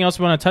we have anything else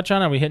we want to touch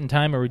on? Are we hitting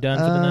time? Are we done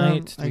for the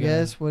night? I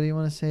guess. What do you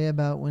want to say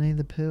about Winnie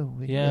the Pooh?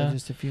 We can go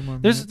just a few more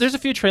minutes. There's a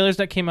few trailers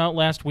that came out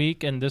last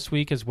week and this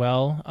week as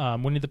well.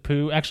 Winnie the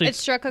Pooh. Actually, it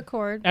struck a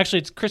chord. Actually,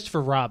 it's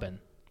Christopher Robin.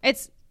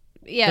 That's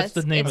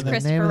the name of the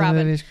Christopher Robin.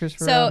 Robin. Is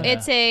Christopher so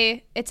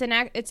Robin.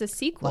 it's a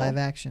sequel. Live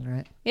action,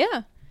 right?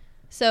 Yeah.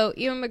 So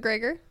Ewan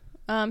McGregor,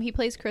 he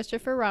plays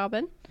Christopher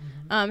Robin.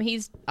 Mm-hmm.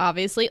 He's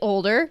obviously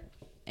older.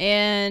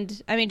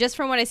 And I mean, just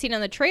from what I've seen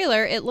on the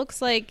trailer, it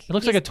looks like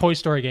a Toy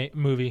Story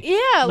movie.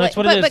 Yeah, that's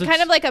what it is. But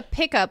kind of like a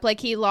pickup, like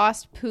he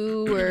lost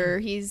Pooh or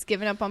he's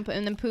given up on Pooh,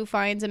 and then Pooh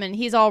finds him, and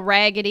he's all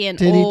raggedy and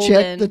Did old. Did he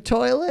check the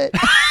toilet?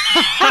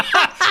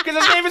 Because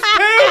his name is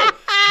Pooh.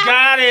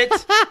 Got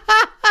it.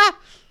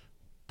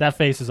 That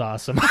face is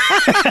awesome.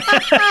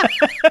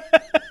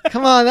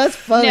 Come on, that's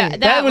funny. No,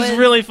 that was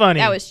really funny.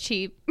 That was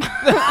cheap.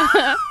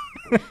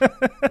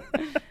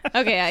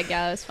 Okay, I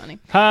got it was funny.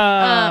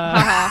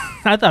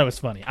 I thought it was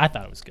funny. I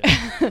thought it was good.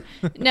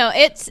 No,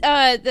 it's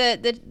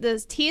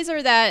the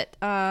teaser that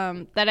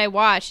I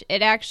watched.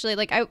 It actually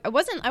I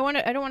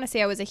don't want to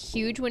say I was a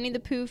huge Winnie the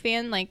Pooh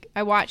fan. Like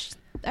I watched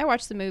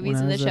the movies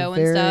and the show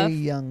and stuff. Very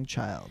young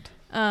child.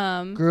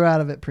 Grew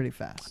out of it pretty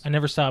fast. I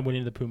never saw a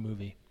Winnie the Pooh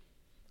movie.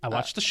 I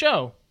watched the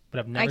show, but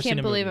I've never seen a movie.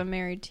 I can't believe I'm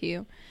married to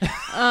you.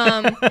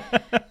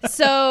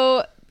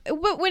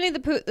 But Winnie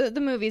the Pooh,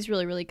 the movie is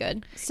really, really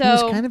good. So he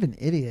was kind of an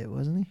idiot,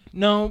 wasn't he?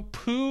 No,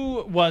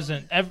 Pooh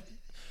wasn't.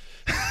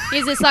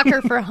 He's a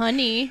sucker for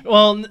honey.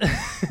 Well,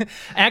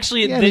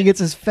 actually, he gets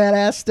his fat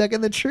ass stuck in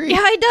the tree.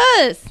 Yeah, he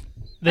does.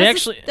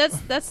 That's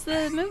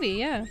the movie.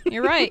 Yeah,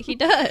 you're right. He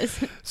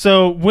does.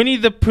 So Winnie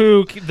the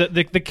Pooh,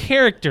 the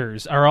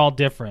characters are all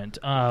different.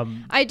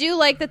 I do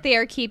like that they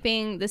are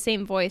keeping the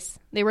same voice,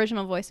 the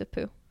original voice of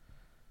Pooh.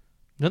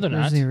 No, they're not.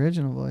 Where's the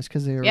original voice?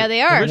 Because they are. Yeah, they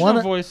are. The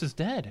original voice is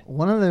dead.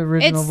 One of the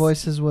original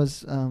voices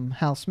was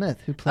Hal Smith,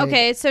 who played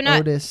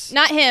Otis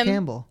not him.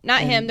 Campbell.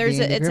 Not him.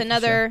 It's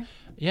another. Show.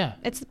 Yeah.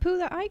 It's the Pooh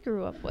that I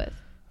grew up with.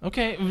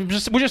 Okay, we're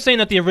just saying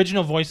that the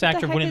original voice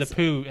actor of Winnie the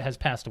Pooh has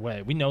passed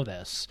away. We know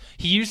this.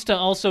 He used to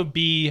also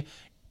be.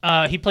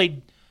 He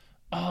played.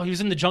 Oh, he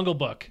was in the Jungle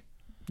Book.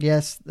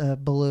 Yes,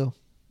 Baloo.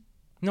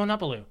 No, not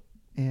Baloo.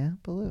 Yeah,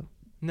 Baloo.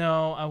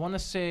 No, I want to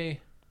say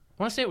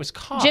it was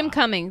Caw. Jim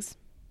Cummings.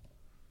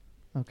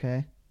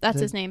 Okay. That's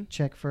his name.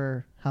 Check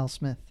for Hal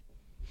Smith.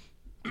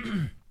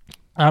 Check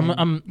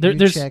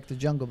the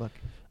Jungle Book.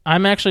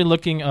 I'm actually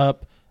looking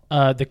up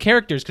the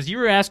characters because you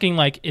were asking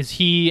is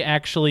he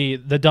actually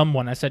the dumb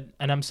one? I said,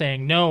 and I'm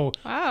saying no.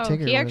 Wow,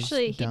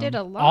 Tigger he did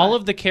a lot. All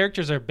of the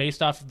characters are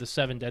based off of the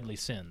 7 deadly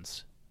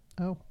sins.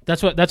 Oh,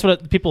 that's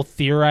what people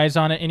theorize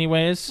on it,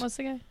 anyways. What's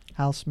the guy?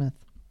 Hal Smith.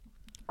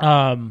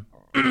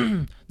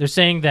 They're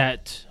saying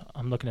that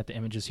I'm looking at the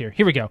images here.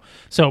 Here we go.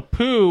 So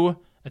Pooh.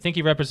 I think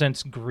he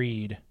represents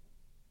greed.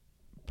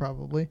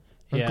 Probably.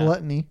 Or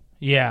gluttony.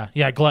 Yeah,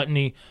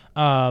 gluttony.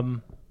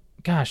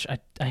 Gosh, I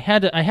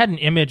had an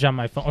image on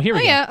my phone. Oh, here we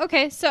go. Yeah,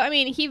 okay. So, I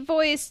mean, he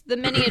voiced the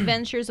many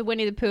adventures of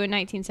Winnie the Pooh in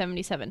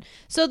 1977.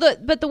 So,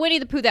 the Winnie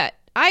the Pooh that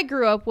I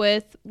grew up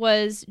with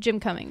was Jim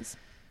Cummings.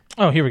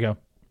 Oh, here we go.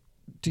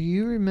 Do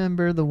you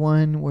remember the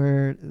one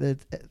where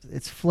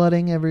it's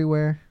flooding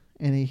everywhere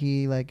and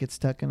he like gets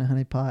stuck in a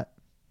honey pot.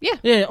 Yeah.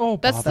 Yeah. Oh,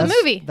 That's Bob. the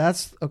movie.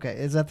 That's okay.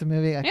 Is that the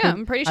movie?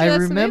 I'm pretty sure I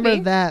that's the remember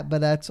movie. that, but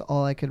that's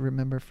all I could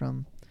remember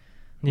from.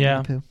 Yeah.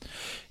 Winnie the Pooh.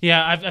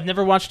 Yeah. I've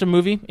never watched a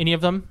movie, any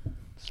of them.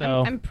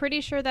 So I'm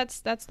pretty sure that's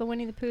the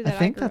Winnie the Pooh that I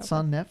think grew that's up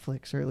on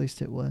Netflix, or at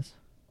least it was.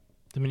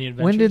 the Mini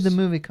Adventures. When did the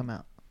movie come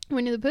out? with.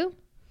 Winnie the Pooh?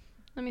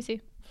 Let me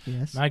see.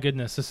 Yes. My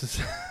goodness, this is.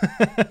 Why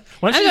don't you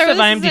I'm just sorry, have this is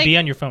IMDb like-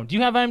 on your phone? Do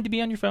you have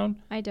IMDb on your phone?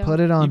 I don't. Put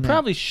it on You there.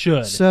 probably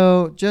should.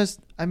 So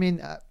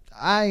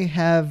I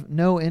have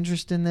no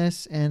interest in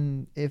this,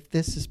 and if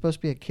this is supposed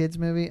to be a kids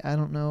movie, I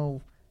don't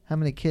know how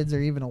many kids are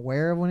even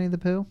aware of Winnie the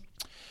Pooh.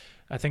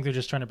 I think they're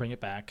just trying to bring it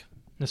back.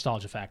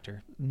 Nostalgia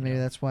factor. Maybe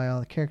that's why all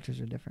the characters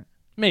are different.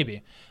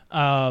 Maybe.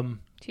 But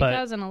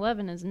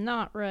 2011 is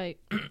not right.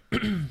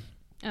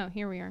 Oh,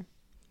 here we are.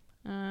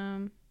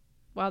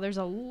 Wow, there's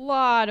a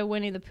lot of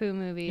Winnie the Pooh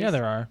movies. yeah,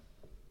 there are.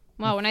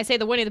 Well, when I say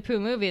the Winnie the Pooh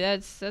movie,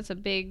 that's a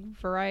big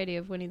variety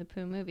of Winnie the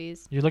Pooh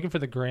movies. You're looking for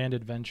the Grand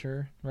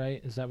Adventure,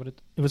 right? Is that what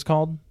it was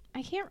called?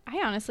 I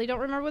honestly don't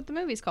remember what the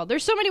movie's called.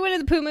 There's so many Winnie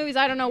the Pooh movies,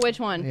 I don't know which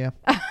one.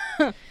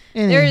 Yeah.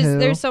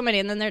 There's so many,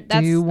 and then there.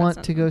 Do you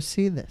want to go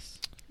see this?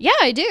 Yeah,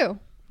 I do.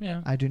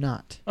 Yeah. I do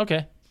not.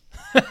 Okay.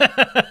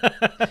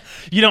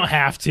 You don't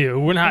have to.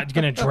 We're not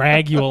going to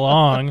drag you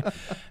along.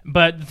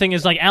 But the thing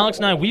is, like Alex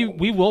and I,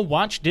 we will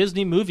watch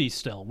Disney movies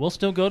still. We'll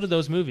still go to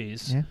those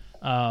movies.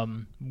 Yeah.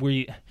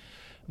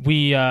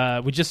 We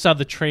just saw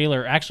the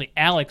trailer. Actually,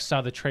 Alex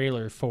saw the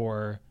trailer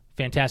for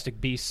Fantastic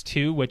Beasts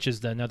 2, which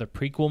is another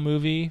prequel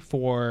movie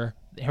for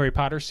the Harry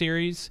Potter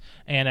series.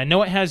 And I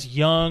know it has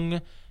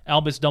young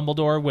Albus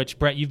Dumbledore, which,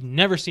 Brett, you've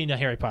never seen a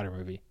Harry Potter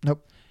movie.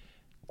 Nope.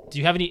 Do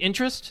you have any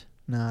interest?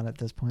 Not at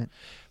this point.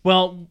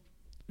 Well,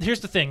 here's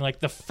the thing. Like,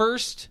 the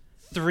first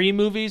 3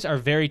 movies are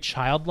very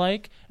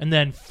childlike, and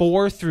then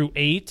 4 through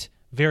 8,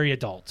 very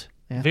adult.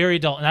 Yeah. Very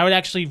adult. And I would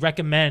actually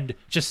recommend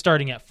just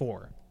starting at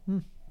 4,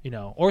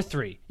 or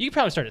 3. You could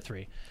probably start at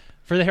 3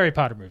 for the Harry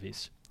Potter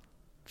movies.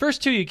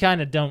 First 2, you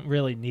kind of don't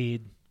really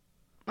need.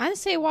 I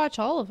say watch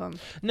all of them.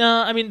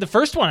 No, I mean, the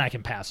first one I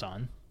can pass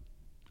on.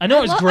 I know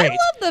it was great. I love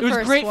the it was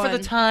first great for one. the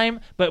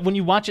time, but when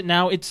you watch it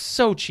now, it's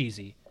so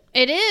cheesy.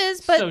 It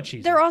is, but So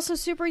cheesy. they're also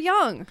super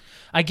young.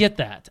 I get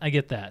that.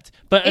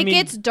 But I It mean,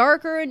 gets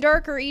darker and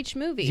darker each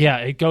movie. yeah,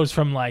 it goes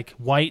from like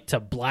white to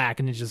black,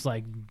 and it just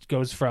like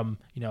goes from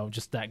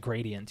just that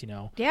gradient.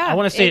 Yeah, I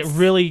want to say it it's-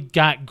 really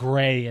got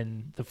gray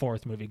in the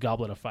 4th movie,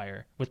 Goblet of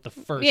Fire, with the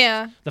first.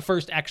 Yeah. The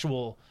first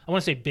actual, I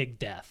want to say, big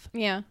death.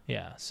 Yeah.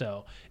 Yeah,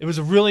 so it was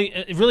a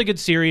really good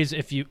series.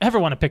 If you ever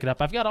want to pick it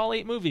up, I've got all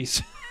 8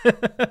 movies.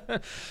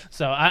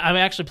 So I'm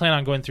actually planning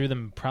on going through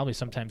them probably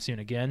sometime soon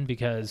again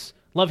because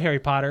love Harry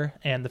Potter,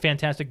 and the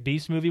Fantastic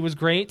Beasts movie was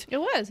great. It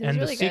was. It was And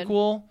really the good.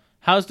 sequel,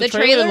 how's the The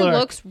trailer look?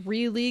 looks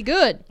really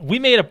good. We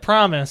made a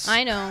promise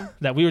I know.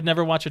 that we would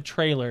never watch a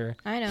trailer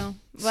I know.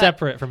 But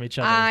separate from each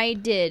other. I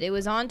did. It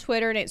was on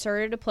Twitter and it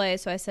started to play,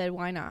 so I said,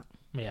 why not?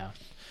 Yeah.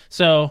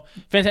 So,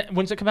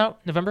 when's it come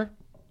out? November?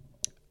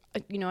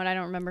 You know what? I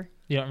don't remember.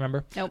 You don't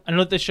remember? Nope. I know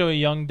that they show a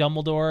young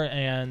Dumbledore,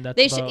 and that's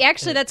They about should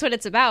actually. it. That's what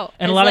it's about.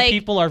 And a It's lot like- of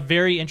people are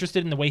very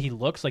interested in the way he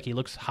looks. Like, he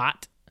looks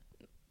hot.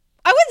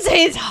 I wouldn't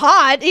say he's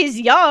hot. He's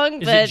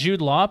young, Is but it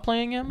Jude Law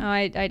playing him? Oh,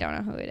 I don't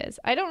know who it is.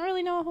 I don't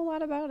really know a whole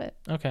lot about it.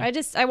 Okay.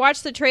 I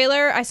watched the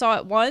trailer. I saw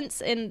it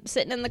once and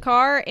sitting in the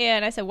car,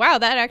 and I said, "Wow,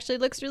 that actually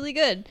looks really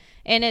good."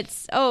 And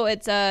it's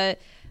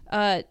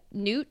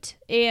Newt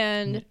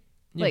and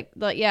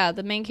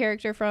the main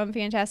character from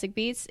Fantastic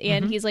Beasts,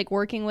 and he's like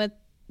working with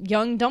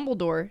young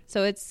Dumbledore.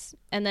 So it's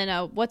and then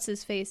what's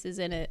his face is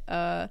in it.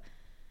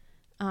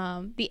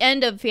 The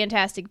end of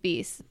Fantastic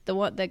Beasts, the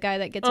guy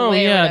that gets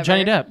away. yeah, or whatever.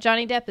 Johnny Depp.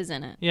 Johnny Depp is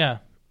in it. Yeah.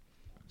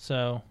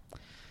 So,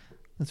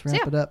 Let's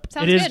wrap it up.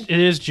 Sounds good. it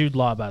is Jude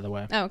Law, by the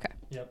way. Oh, okay.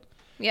 Yep.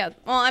 Yeah.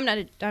 Well, I'm not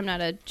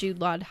a Jude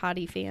Law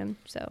hottie fan,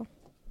 so.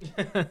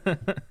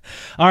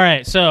 All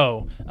right,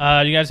 so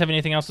do you guys have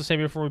anything else to say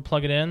before we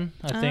plug it in?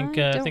 I think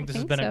this has think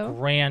been so. a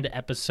grand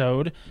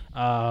episode.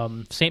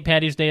 St.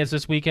 Patty's Day is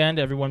this weekend.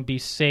 Everyone be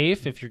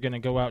safe. If you're going to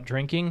go out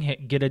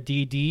drinking, get a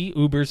DD.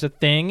 Uber's a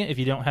thing. If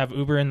you don't have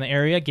Uber in the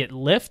area, get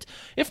Lyft.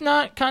 If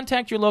not,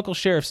 contact your local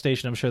sheriff's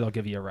station. I'm sure they'll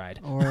give you a ride.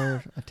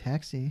 Or a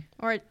taxi.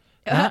 Or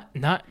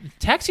Not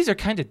taxis are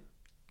kind of,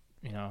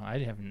 I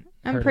haven't.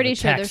 I'm heard pretty of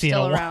a sure they're taxi in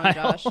still a around, while.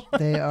 Josh.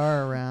 They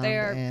are around. They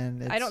are.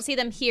 And it's I don't see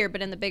them here,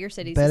 but in the bigger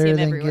cities, you see better them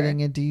than everywhere.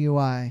 getting a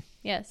DUI.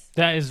 Yes.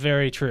 That is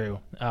very true.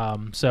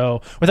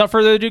 So without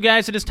further ado,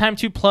 guys, it is time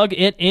to plug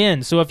it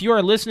in. So if you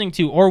are listening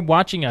to or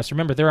watching us,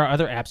 remember there are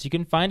other apps you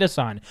can find us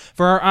on.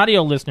 For our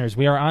audio listeners,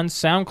 we are on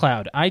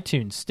SoundCloud,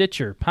 iTunes,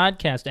 Stitcher,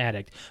 Podcast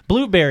Addict,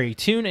 Blueberry,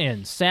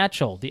 TuneIn,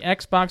 Satchel, the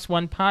Xbox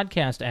One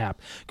podcast app,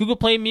 Google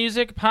Play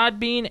Music,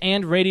 Podbean,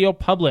 and Radio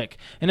Public.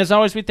 And as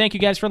always, we thank you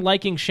guys for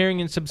liking,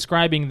 sharing, and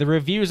subscribing. The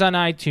reviews on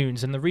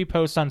iTunes and the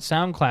reposts on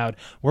SoundCloud.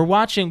 We're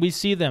watching. We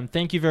see them.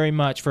 Thank you very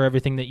much for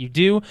everything that you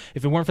do.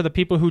 If it weren't for the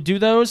people who do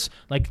those,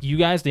 like you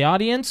guys, the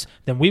audience,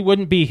 then we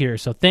wouldn't be here.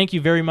 So thank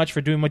you very much for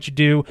doing what you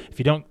do. If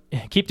you don't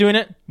keep doing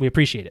it. We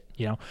appreciate it.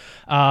 If you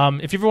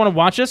ever want to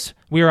watch us,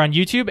 we are on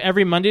YouTube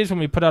every Mondays when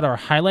we put out our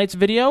highlights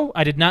video.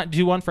 I did not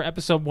do one for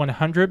episode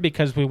 100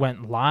 because we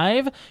went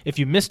live. If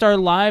you missed our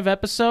live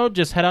episode,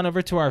 just head on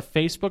over to our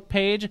Facebook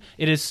page.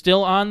 It is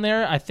still on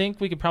there. I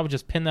think we could probably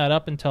just pin that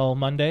up until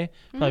Monday.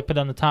 Probably put it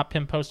on the top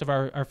pin post of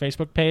our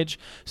Facebook page,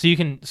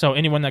 so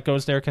anyone that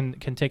goes there can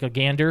take a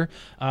gander.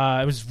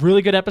 It was a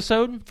really good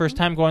episode. First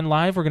time going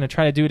live. We're going to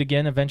try to do it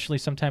again eventually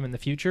sometime in the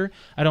future.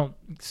 I don't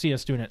see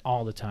us doing it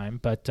all the time,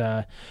 but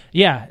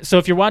so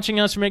if you're watching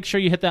us, make sure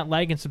you hit that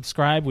like and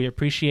subscribe. We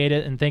appreciate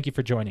it, and thank you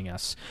for joining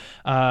us.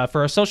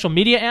 For our social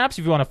media apps,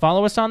 if you want to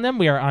follow us on them,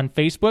 we are on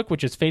Facebook,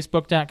 which is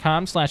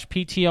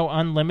facebook.com/PTO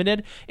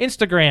Unlimited.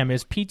 Instagram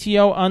is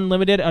PTO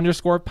Unlimited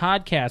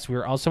 _podcast. We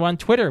are also on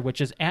Twitter, which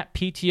is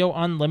 @PTO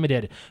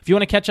Unlimited. If you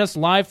want to catch us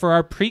live for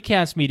our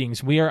precast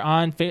meetings, we are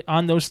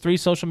on those 3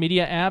 social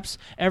media apps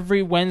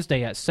every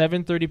Wednesday at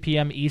 7:30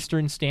 p.m.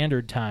 Eastern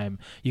Standard Time.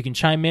 You can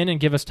chime in and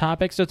give us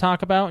topics to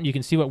talk about, and you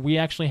can see what we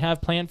actually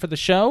have planned for the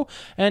show,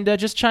 and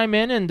just chime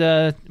in and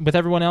with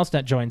everyone else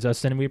that joins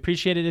us. And we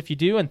appreciate it if you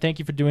do, and thank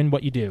you for doing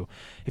what you do.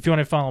 If you want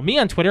to follow me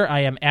on Twitter,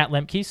 I am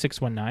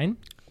 @Lemke619.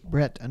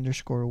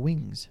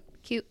 Brett_wings.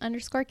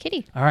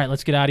 Cute_kitty. All right,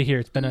 let's get out of here.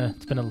 It's been a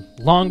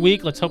long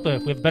week. Let's hope we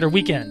have a better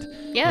weekend.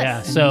 Yes.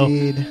 Yeah. So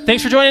Indeed.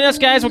 Thanks for joining us,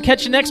 guys. We'll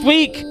catch you next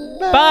week.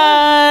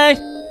 Bye.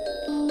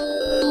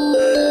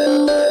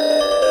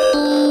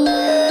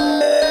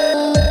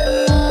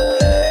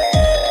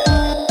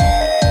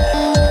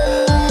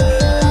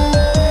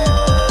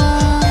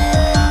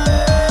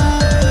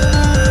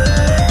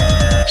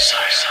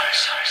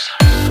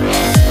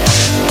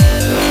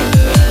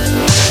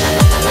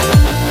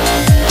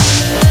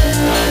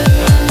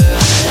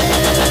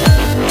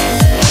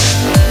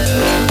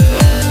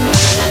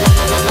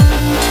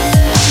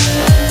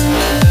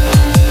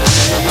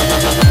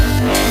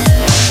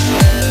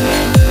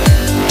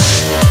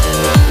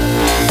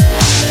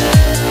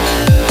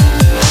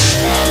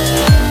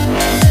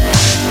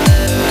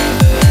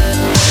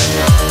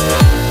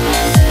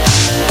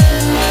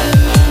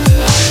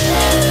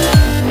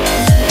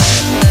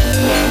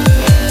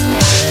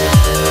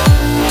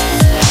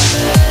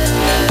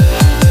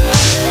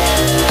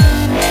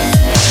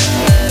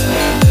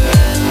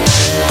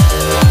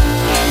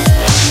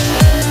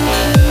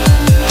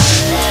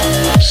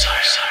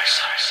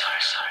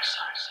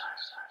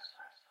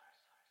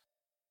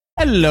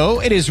 Hello,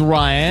 it is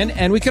Ryan,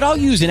 and we could all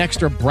use an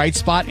extra bright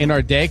spot in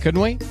our day,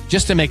 couldn't we?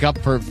 Just to make up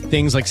for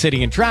things like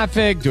sitting in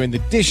traffic, doing the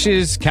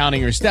dishes,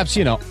 counting your steps,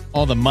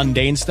 all the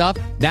mundane stuff.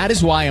 That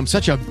is why I'm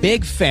such a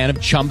big fan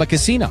of Chumba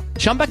Casino.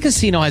 Chumba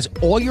Casino has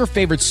all your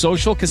favorite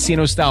social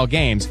casino-style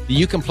games that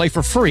you can play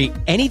for free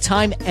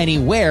anytime,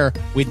 anywhere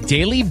with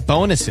daily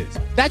bonuses.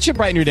 That should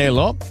brighten your day a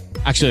little.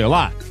 Actually, a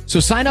lot. So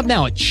sign up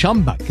now at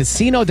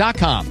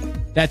ChumbaCasino.com.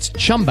 That's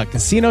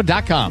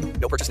ChumbaCasino.com.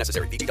 No purchase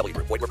necessary. VGW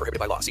Group. Void where prohibited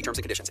by law. See terms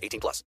and conditions. 18+.